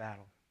third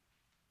battle.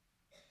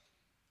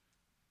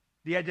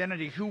 The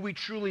identity, who we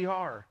truly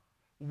are.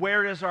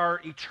 Where is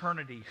our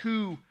eternity?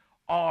 Who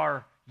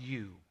are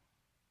you?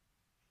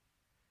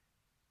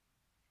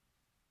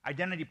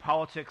 Identity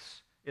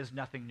politics is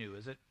nothing new,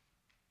 is it?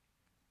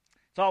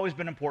 It's always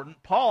been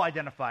important. Paul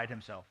identified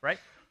himself, right?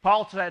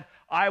 Paul said,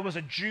 I was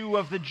a Jew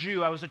of the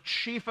Jew. I was a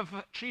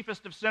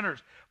chiefest of sinners.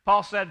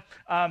 Paul said,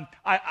 I'm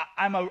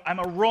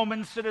a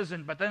Roman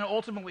citizen. But then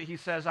ultimately he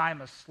says,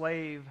 I'm a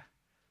slave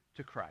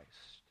to Christ.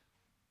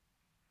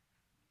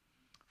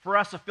 For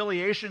us,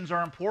 affiliations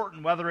are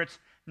important, whether it's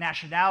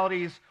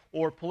nationalities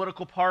or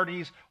political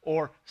parties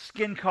or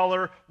skin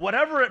color,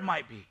 whatever it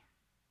might be.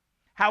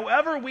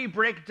 However we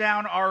break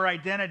down our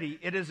identity,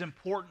 it is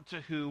important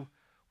to who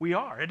we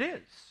are. It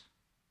is.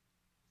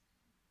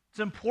 It's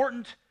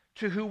important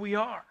to who we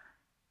are.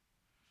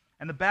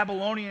 And the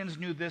Babylonians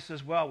knew this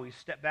as well. We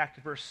step back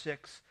to verse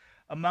 6.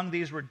 Among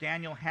these were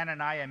Daniel,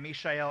 Hananiah,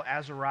 Mishael,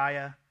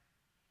 Azariah,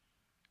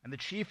 and the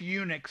chief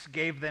eunuchs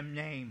gave them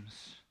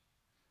names.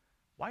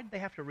 Why did they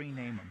have to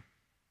rename them?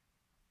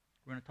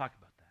 We're going to talk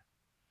about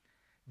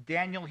that.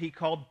 Daniel he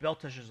called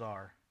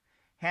Belteshazzar.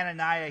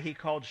 Hananiah he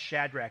called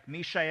Shadrach.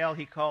 Mishael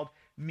he called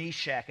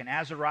Meshach. And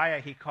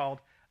Azariah he called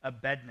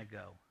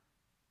Abednego.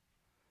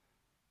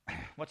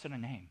 What's in a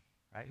name,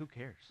 right? Who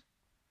cares?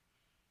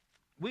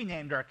 We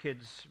named our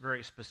kids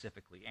very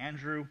specifically.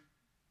 Andrew,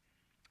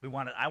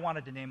 I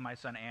wanted to name my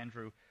son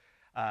Andrew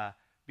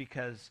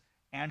because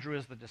Andrew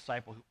is the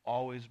disciple who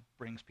always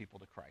brings people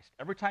to Christ.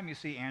 Every time you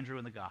see Andrew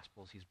in the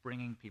Gospels, he's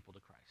bringing people to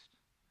Christ.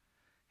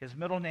 His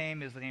middle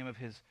name is the name of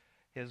his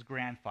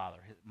grandfather,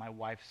 my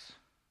wife's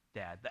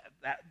dad.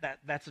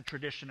 That's a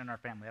tradition in our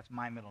family. That's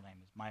my middle name,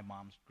 is my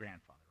mom's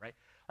grandfather, right?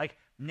 Like,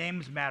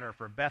 names matter.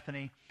 For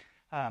Bethany,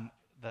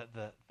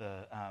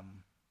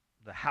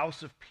 the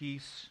house of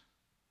peace,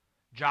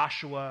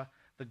 Joshua,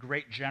 the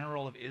great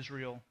general of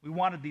Israel. We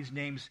wanted these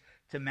names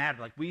to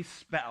matter. Like, we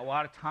spent a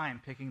lot of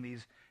time picking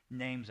these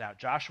names out.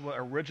 Joshua,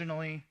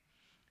 originally,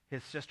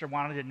 his sister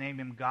wanted to name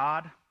him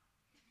God,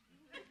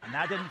 and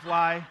that didn't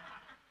fly.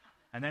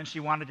 And then she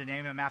wanted to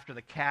name him after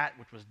the cat,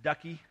 which was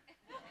Ducky.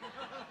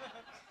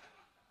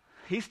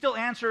 He still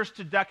answers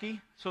to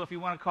Ducky, so if you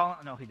want to call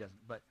him, no, he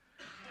doesn't. But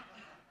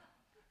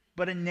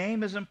a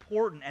name is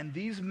important, and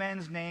these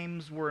men's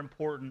names were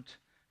important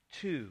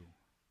too.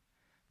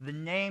 The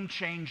name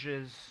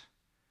changed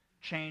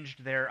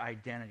their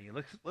identity.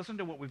 Listen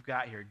to what we've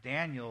got here.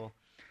 Daniel's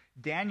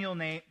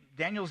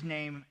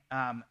name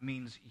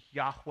means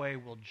Yahweh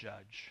will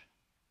judge.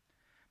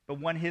 But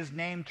when his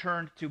name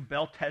turned to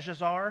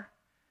Belteshazzar,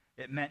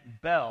 it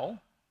meant Bel,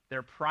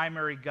 their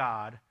primary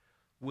god,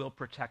 will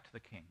protect the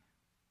king.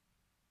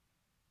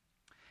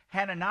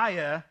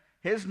 Hananiah,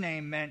 his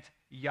name meant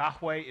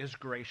Yahweh is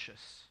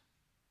gracious.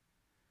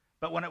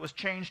 But when it was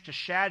changed to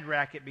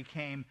Shadrach, it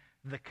became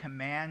the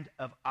command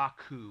of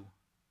Aku,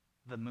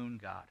 the moon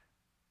god.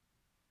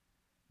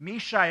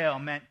 Mishael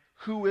meant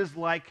who is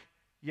like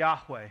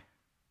Yahweh.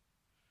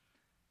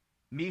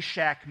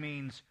 Meshach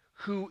means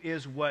who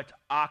is what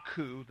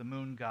Aku, the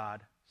moon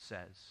god,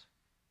 says.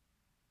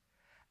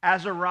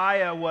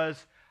 Azariah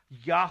was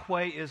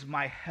Yahweh is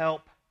my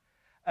help.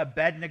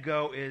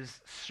 Abednego is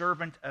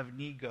servant of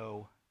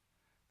Nego,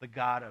 the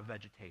god of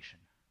vegetation.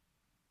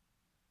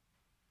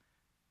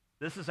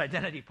 This is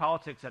identity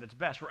politics at its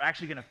best. We're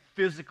actually going to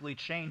physically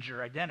change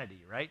your identity,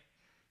 right?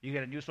 You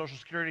get a new social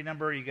security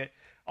number, you get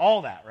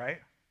all that, right?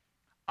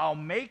 I'll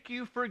make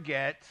you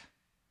forget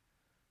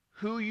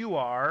who you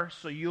are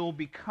so you'll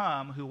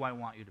become who I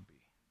want you to be.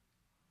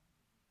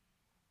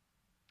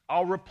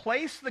 I'll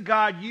replace the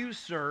God you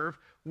serve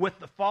with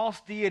the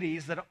false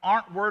deities that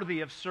aren't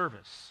worthy of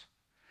service.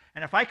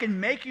 And if I can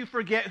make you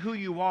forget who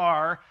you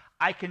are,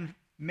 I can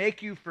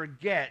make you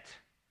forget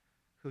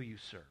who you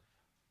serve.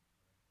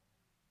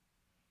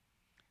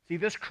 See,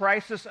 this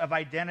crisis of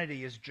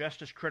identity is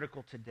just as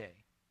critical today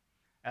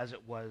as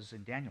it was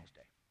in Daniel's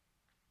day.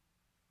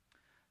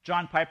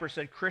 John Piper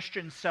said,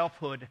 Christian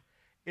selfhood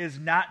is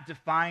not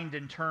defined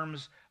in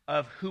terms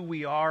of who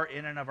we are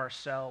in and of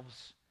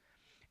ourselves.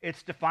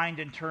 It's defined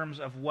in terms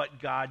of what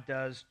God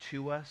does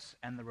to us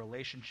and the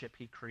relationship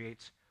he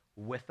creates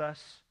with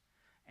us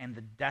and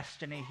the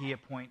destiny he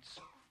appoints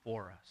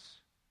for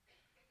us.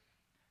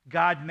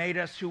 God made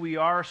us who we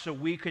are so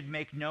we could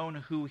make known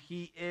who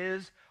he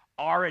is.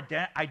 Our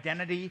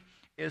identity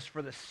is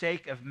for the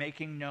sake of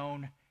making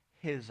known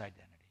his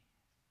identity.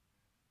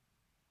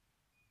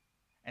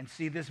 And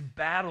see, this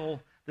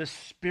battle, this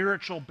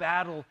spiritual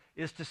battle,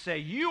 is to say,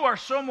 you are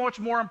so much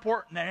more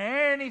important than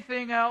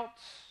anything else.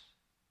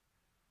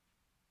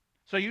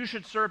 So you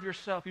should serve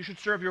yourself. You should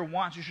serve your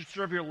wants. You should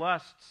serve your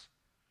lusts.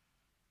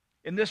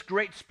 In this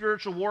great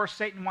spiritual war,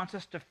 Satan wants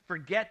us to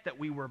forget that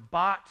we were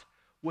bought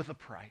with a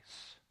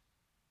price.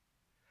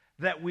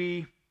 That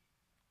we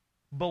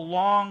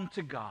belong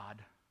to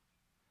God,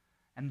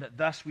 and that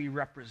thus we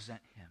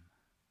represent him.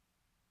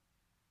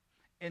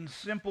 In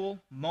simple,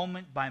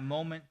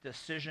 moment-by-moment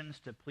decisions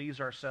to please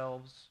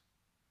ourselves,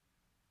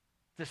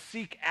 to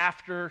seek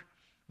after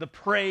the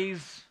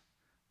praise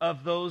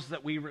of those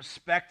that we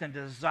respect and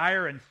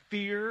desire and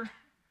fear,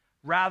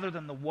 rather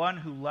than the one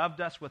who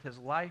loved us with his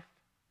life,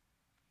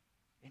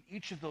 in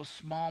each of those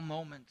small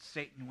moments,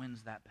 Satan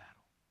wins that battle.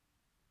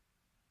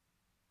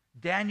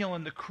 Daniel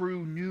and the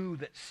crew knew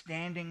that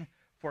standing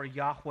for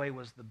Yahweh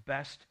was the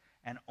best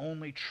and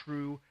only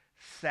true,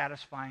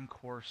 satisfying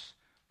course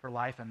for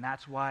life. And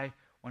that's why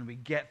when we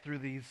get through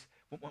these,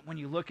 when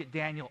you look at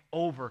Daniel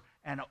over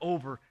and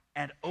over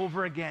and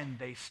over again,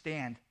 they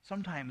stand,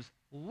 sometimes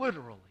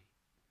literally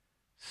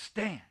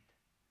stand,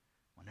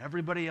 when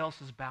everybody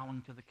else is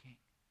bowing to the king.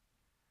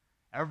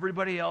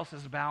 Everybody else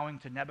is bowing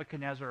to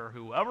Nebuchadnezzar or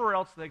whoever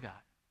else they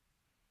got.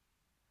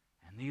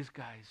 And these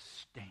guys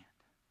stand.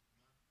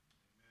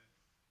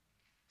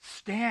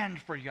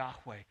 Stand for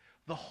Yahweh,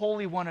 the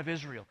Holy One of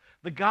Israel,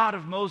 the God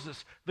of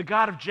Moses, the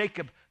God of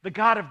Jacob, the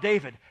God of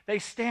David. They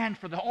stand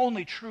for the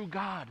only true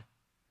God.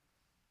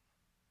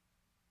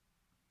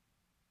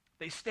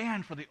 They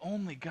stand for the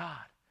only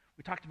God.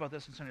 We talked about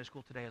this in Sunday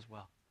school today as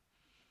well.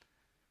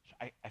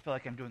 I feel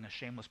like I'm doing a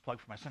shameless plug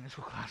for my Sunday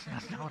school class, and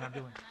that's not what I'm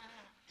doing.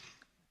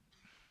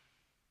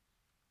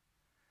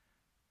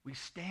 We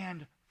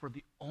stand for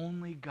the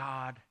only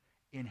God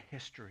in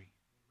history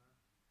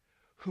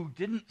who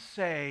didn't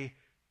say,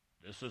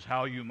 this is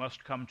how you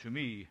must come to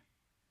me,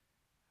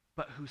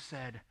 but who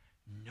said,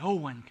 no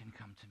one can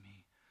come to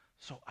me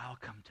so I'll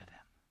come to them.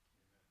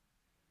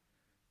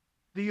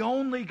 The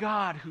only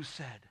God who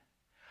said,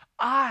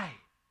 I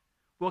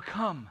will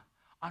come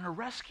on a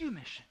rescue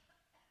mission.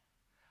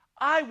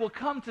 I will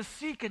come to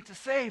seek and to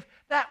save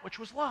that which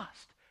was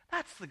lost.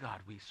 That's the God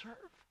we serve.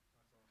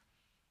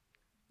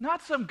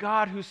 Not some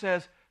God who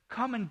says,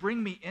 come and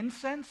bring me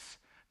incense.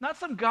 Not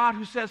some God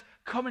who says,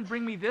 come and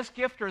bring me this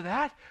gift or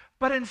that.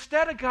 But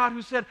instead a God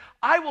who said,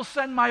 I will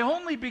send my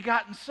only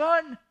begotten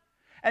Son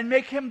and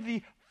make him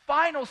the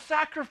final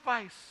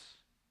sacrifice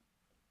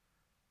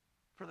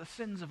for the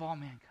sins of all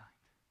mankind.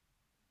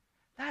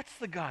 That's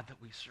the God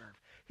that we serve.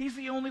 He's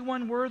the only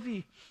one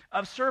worthy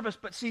of service.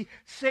 But see,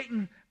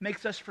 Satan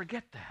makes us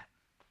forget that.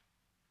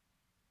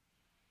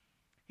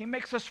 He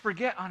makes us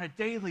forget on a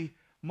daily,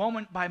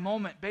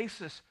 moment-by-moment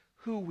basis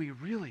who we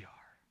really are.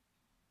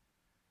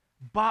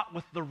 Bought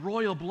with the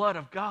royal blood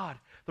of God,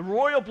 the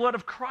royal blood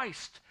of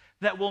Christ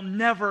that will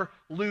never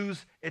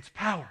lose its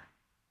power.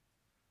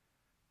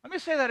 Let me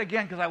say that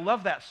again because I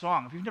love that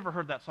song. If you've never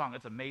heard that song,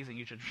 it's amazing.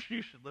 You should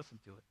listen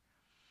to it.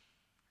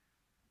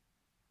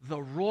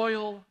 The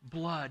royal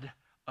blood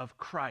of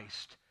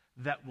Christ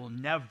that will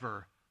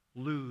never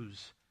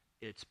lose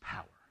its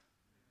power.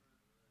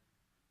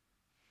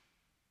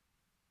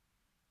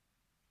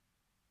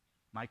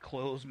 My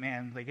clothes,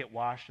 man, they get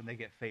washed and they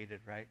get faded,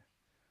 right?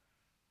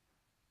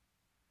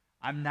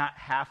 I'm not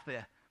half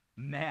the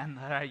man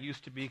that I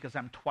used to be because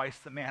I'm twice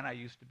the man I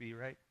used to be,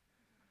 right?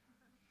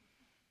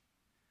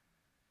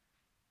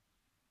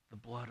 The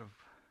blood of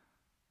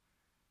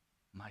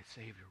my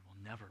Savior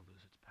will never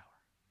lose its power.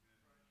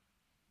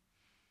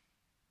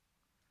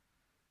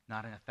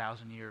 Not in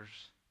 1,000 years,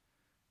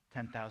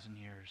 10,000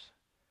 years,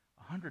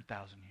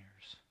 100,000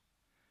 years.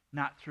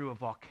 Not through a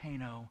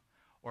volcano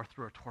or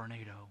through a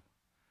tornado.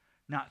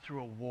 Not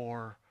through a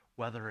war,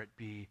 whether it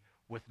be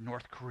with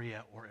North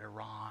Korea or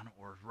Iran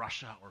or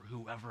Russia or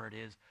whoever it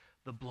is.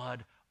 The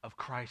blood of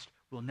Christ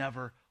will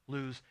never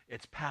lose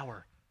its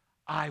power.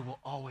 I will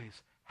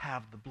always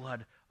have the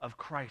blood of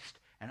Christ,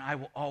 and I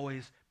will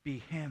always be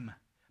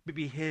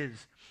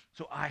his.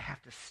 So I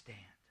have to stand.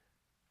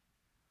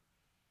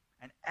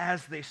 And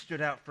as they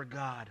stood out for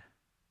God,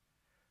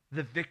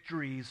 the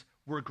victories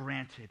were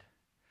granted.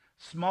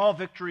 Small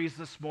victories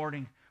this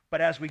morning, but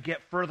as we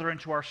get further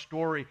into our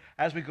story,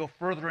 as we go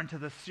further into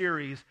the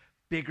series,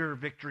 bigger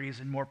victories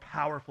and more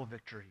powerful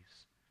victories.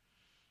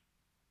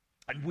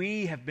 And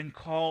we have been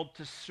called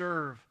to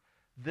serve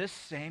this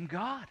same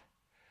God.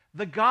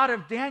 The God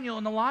of Daniel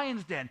in the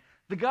lion's den.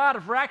 The God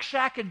of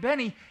Rakshak and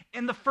Benny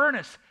in the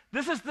furnace.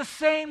 This is the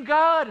same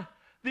God.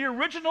 The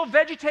original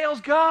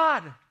VeggieTales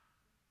God.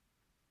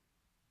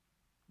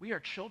 We are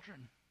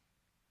children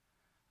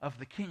of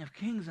the King of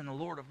Kings and the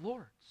Lord of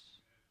Lords.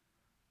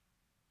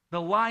 The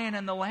Lion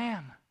and the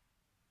Lamb.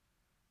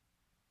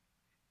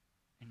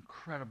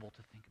 Incredible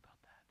to think about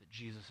that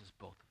Jesus is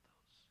both of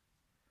those.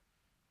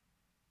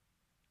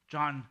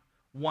 John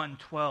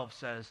 1:12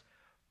 says,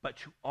 "But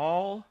to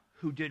all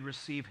who did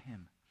receive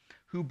him,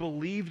 who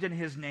believed in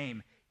his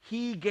name,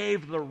 he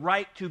gave the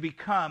right to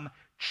become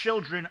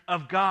children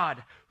of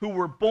God, who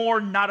were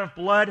born not of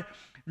blood,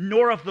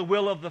 nor of the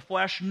will of the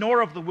flesh,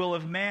 nor of the will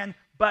of man,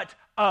 but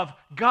of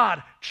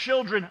God."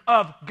 Children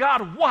of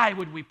God. Why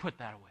would we put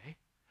that away?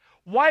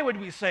 Why would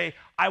we say,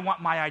 I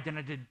want my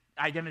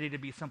identity to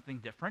be something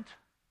different?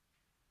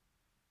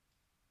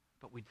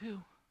 But we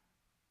do,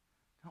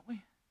 don't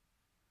we?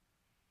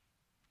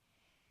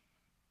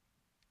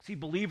 See,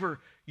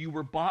 believer, you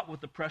were bought with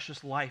the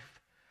precious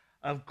life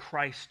of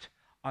Christ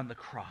on the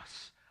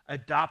cross,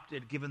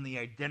 adopted, given the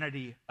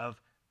identity of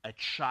a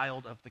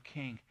child of the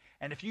King.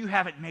 And if you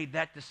haven't made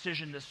that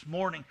decision this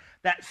morning,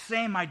 that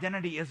same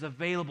identity is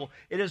available.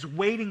 It is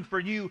waiting for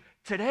you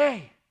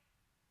today.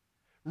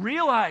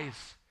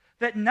 Realize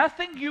that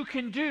nothing you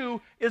can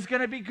do is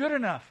going to be good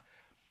enough.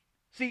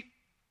 See,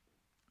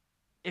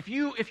 if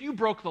you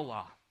broke the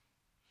law,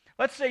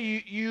 let's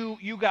say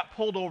you got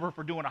pulled over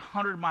for doing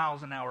 100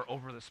 miles an hour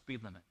over the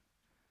speed limit.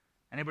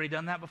 Anybody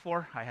done that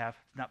before? I have.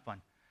 It's not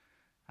fun.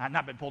 I've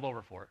not been pulled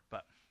over for it,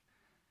 but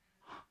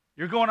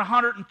you're going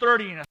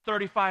 130 in a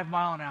 35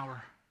 mile an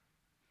hour.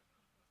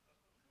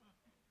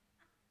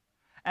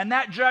 And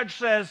that judge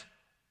says,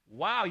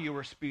 wow, you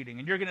were speeding.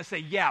 And you're going to say,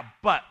 yeah,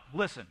 but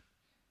listen,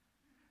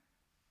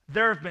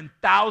 there have been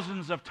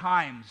thousands of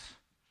times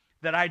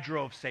that I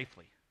drove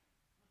safely.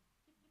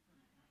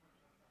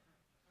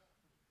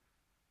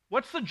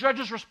 What's the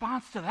judge's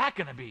response to that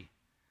going to be?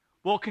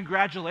 Well,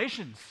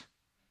 congratulations.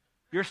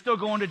 You're still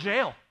going to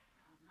jail.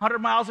 100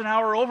 miles an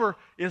hour over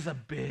is a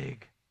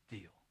big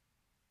deal.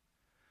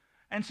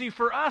 And see,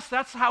 for us,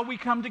 that's how we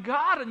come to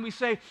God. And we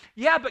say,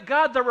 yeah, but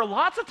God, there were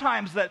lots of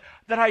times that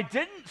I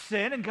didn't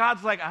sin. And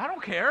God's like, I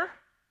don't care.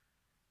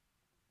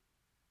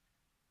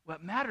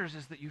 What matters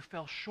is that you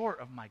fell short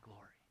of my glory.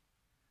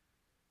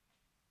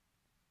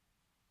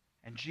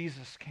 And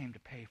Jesus came to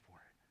pay for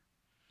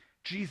it.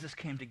 Jesus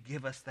came to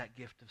give us that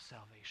gift of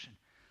salvation.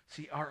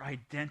 See, our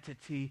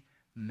identity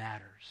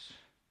matters.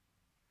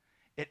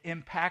 It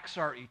impacts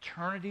our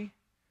eternity,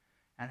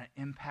 and it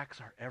impacts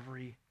our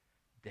every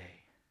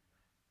day.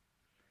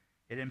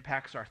 It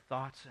impacts our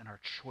thoughts and our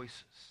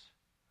choices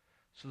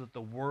so that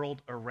the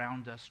world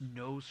around us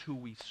knows who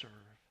we serve.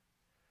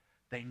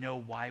 They know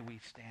why we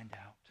stand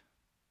out.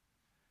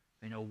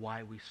 They know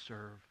why we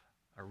serve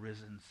a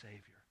risen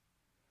Savior.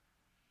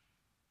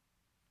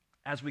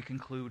 As we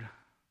conclude,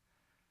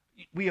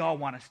 we all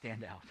want to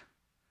stand out,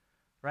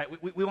 right?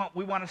 We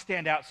want to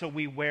stand out, so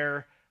we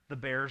wear the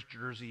Bears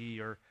jersey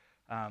or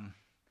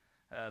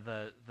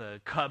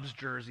the Cubs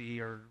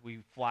jersey, or we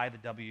fly the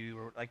W,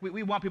 or like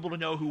we want people to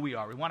know who we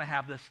are. We want to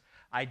have this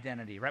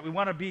identity, right? We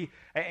want to be,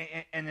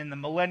 and in the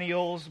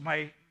millennials,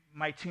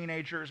 my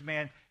teenagers,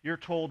 man, you're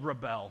told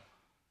rebel.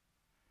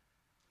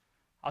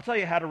 I'll tell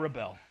you how to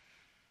rebel.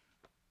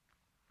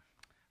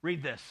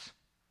 Read this,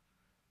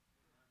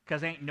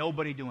 because ain't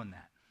nobody doing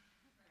that.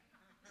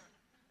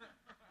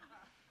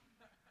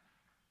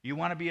 You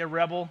want to be a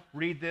rebel?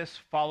 Read this,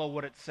 follow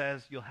what it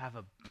says. You'll have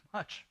a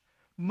much,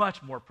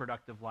 much more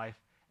productive life,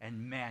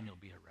 and man, you'll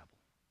be a rebel.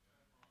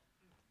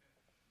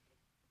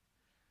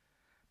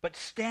 But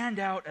stand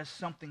out as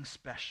something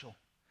special.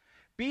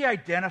 Be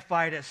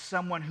identified as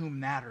someone who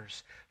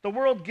matters. The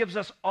world gives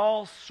us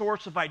all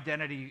sorts of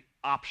identity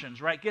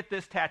options, right? Get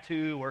this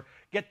tattoo, or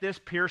get this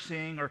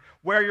piercing, or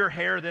wear your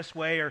hair this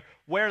way, or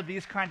wear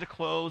these kinds of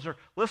clothes, or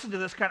listen to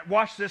this kind of,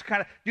 watch this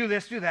kind of, do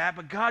this, do that.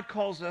 But God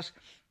calls us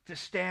to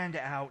stand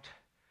out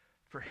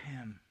for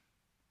him.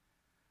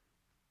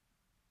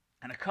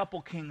 And a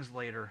couple kings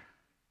later,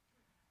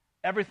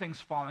 everything's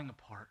falling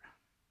apart.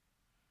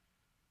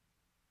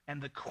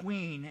 And the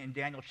queen, in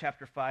Daniel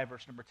chapter 5,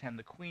 verse number 10,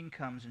 the queen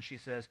comes and she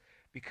says,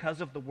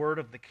 because of the word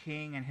of the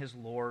king and his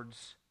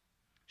lords,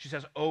 she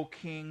says, O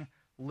king,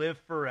 live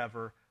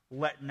forever.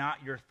 Let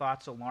not your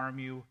thoughts alarm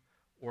you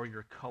or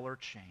your color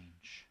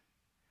change.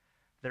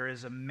 There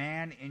is a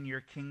man in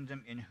your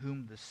kingdom in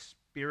whom the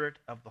spirit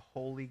of the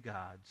holy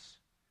gods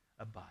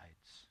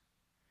abides.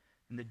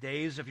 In the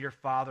days of your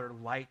father,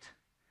 light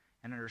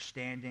and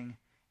understanding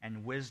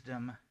and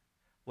wisdom,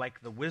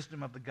 like the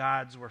wisdom of the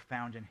gods, were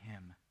found in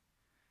him.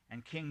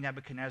 And King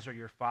Nebuchadnezzar,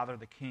 your father,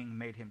 the king,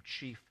 made him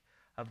chief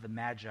of the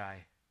Magi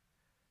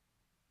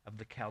of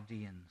the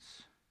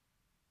Chaldeans.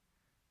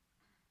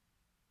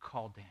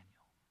 Call Daniel.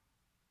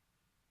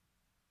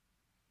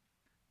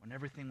 When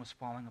everything was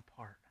falling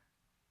apart,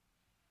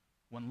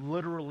 when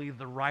literally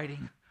the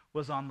writing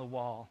was on the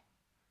wall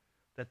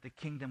that the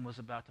kingdom was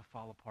about to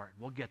fall apart.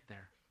 We'll get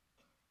there.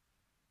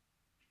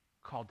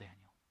 Call Daniel.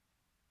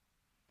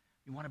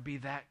 You want to be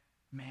that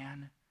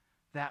man,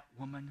 that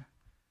woman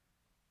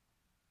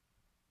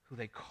who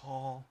they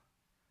call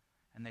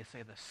and they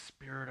say the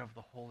Spirit of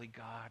the Holy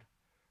God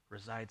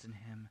resides in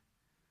him?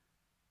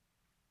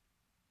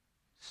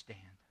 Stand.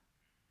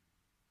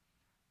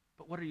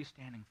 But what are you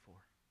standing for?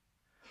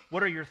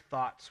 What are your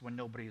thoughts when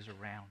nobody's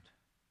around?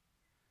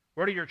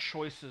 What are your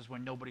choices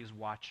when nobody's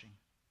watching?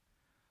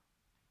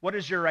 What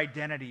is your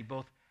identity,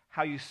 both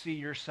how you see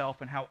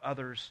yourself and how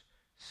others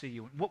see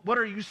you? What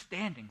are you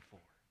standing for?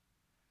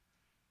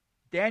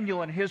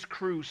 Daniel and his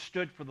crew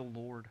stood for the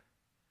Lord.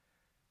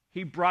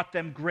 He brought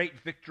them great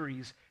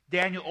victories.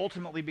 Daniel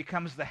ultimately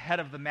becomes the head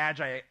of the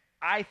Magi.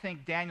 I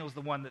think Daniel's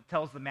the one that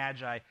tells the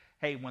Magi,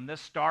 hey, when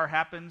this star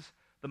happens,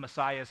 the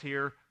Messiah is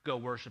here, go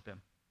worship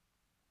him.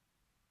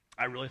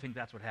 I really think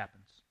that's what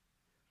happens.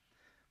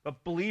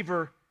 But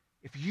believer,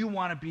 if you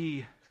want to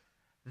be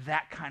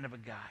that kind of a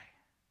guy,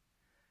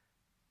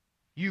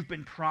 you've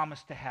been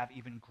promised to have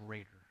even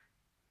greater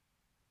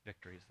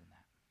victories than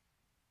that.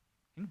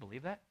 Can you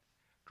believe that?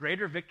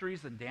 Greater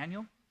victories than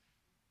Daniel?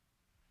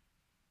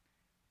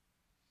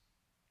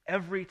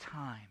 Every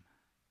time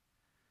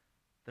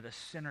that a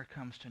sinner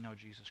comes to know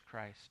Jesus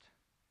Christ,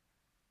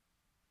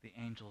 the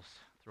angels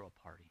throw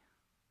a party.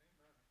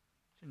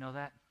 Did you know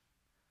that?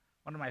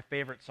 One of my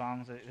favorite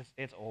songs,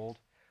 it's old,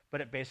 but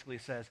it basically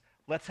says,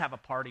 let's have a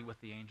party with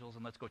the angels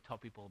and let's go tell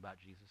people about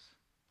Jesus.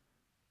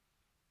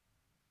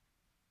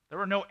 There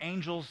were no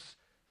angels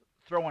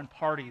throwing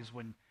parties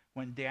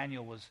when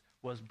Daniel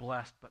was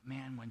blessed, but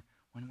man,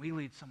 when we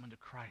lead someone to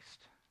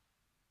Christ,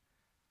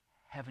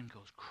 heaven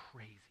goes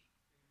crazy.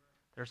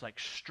 There's like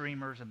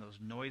streamers and those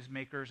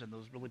noisemakers and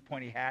those really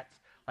pointy hats.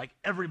 Like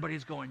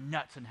everybody's going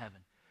nuts in heaven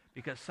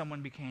because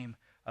someone became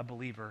a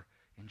believer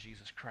in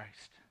Jesus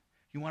Christ.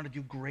 You want to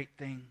do great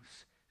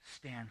things,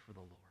 stand for the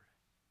Lord.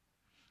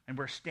 And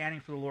we're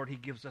standing for the Lord. He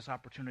gives us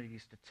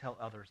opportunities to tell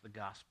others the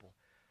gospel,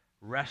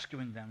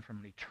 rescuing them from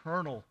an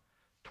eternal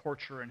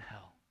torture in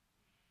hell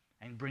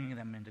and bringing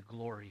them into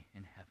glory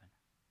in heaven.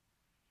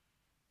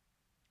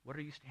 What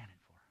are you standing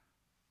for?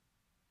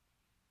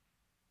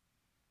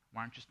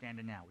 Why aren't you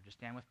standing now? Would you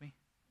stand with me?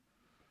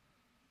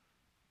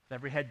 With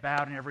every head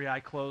bowed and every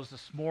eye closed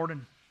this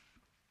morning,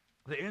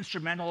 the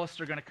instrumentalists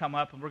are going to come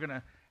up and we're going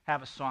to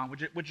have a song.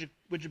 Would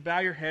you bow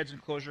your heads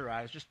and close your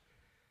eyes?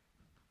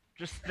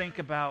 Just think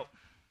about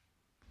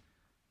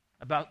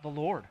the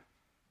Lord.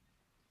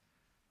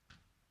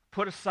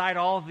 Put aside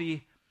all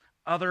the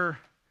other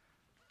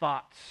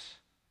thoughts.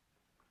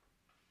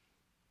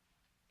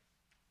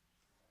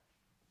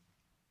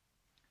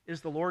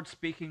 Is the Lord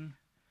speaking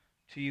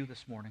to you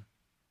this morning?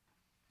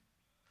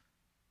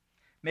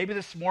 Maybe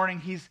this morning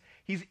he's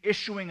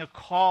issuing a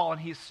call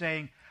and he's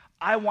saying,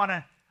 I want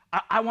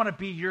to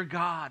be your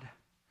God.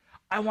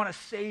 I want to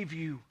save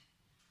you.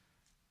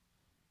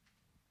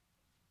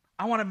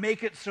 I want to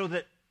make it so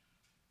that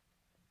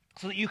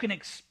you can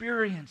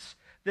experience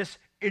this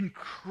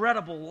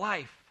incredible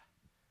life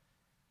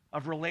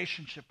of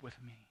relationship with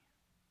me.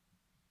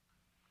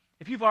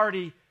 If you've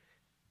already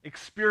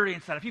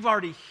experienced that, if you've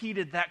already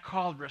heeded that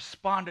call,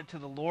 responded to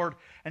the Lord,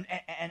 and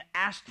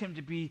asked him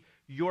to be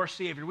your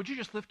Savior, would you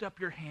just lift up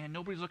your hand?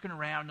 Nobody's looking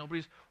around.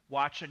 Nobody's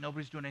watching.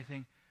 Nobody's doing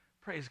anything.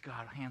 Praise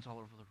God. Hands all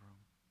over the room.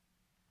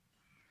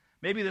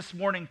 Maybe this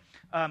morning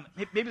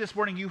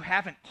you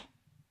haven't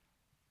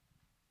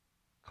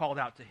called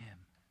out to him.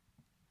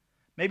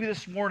 Maybe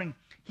this morning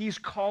he's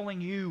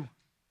calling you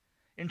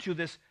into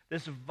this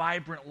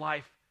vibrant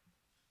life.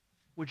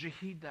 Would you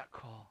heed that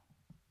call?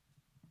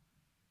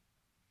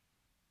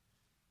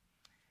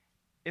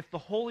 If the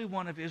Holy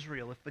One of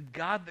Israel, if the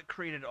God that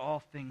created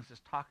all things is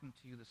talking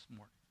to you this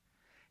morning,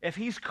 if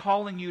he's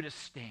calling you to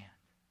stand,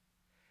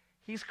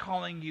 he's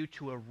calling you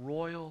to a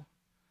royal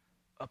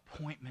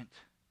appointment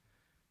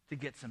to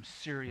get some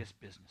serious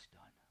business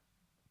done.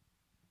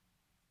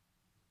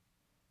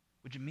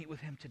 Would you meet with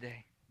him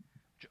today?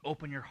 Would you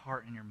open your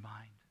heart and your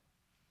mind?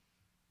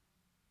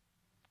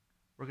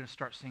 We're going to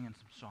start singing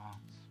some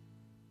songs.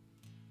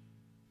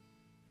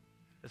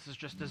 This is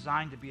just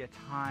designed to be a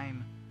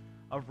time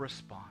of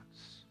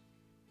response.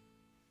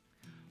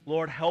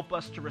 Lord, help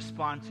us to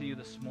respond to you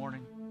this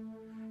morning.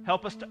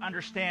 Help us to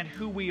understand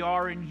who we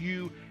are in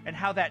you and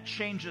how that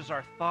changes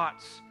our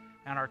thoughts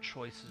and our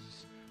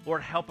choices.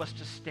 Lord, help us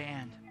to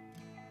stand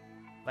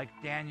like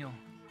Daniel,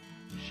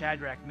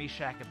 Shadrach,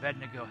 Meshach,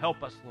 Abednego.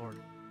 Help us, Lord,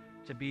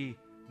 to be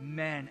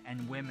men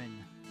and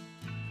women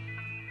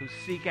who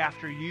seek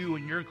after you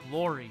and your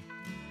glory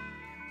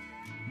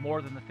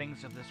more than the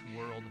things of this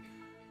world,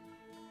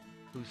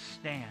 who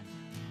stand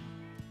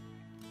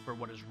for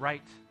what is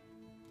right,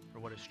 for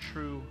what is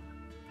true,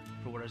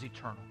 for what is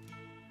eternal.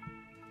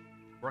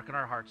 Work in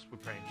our hearts, we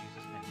pray in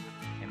Jesus'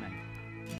 name. Amen.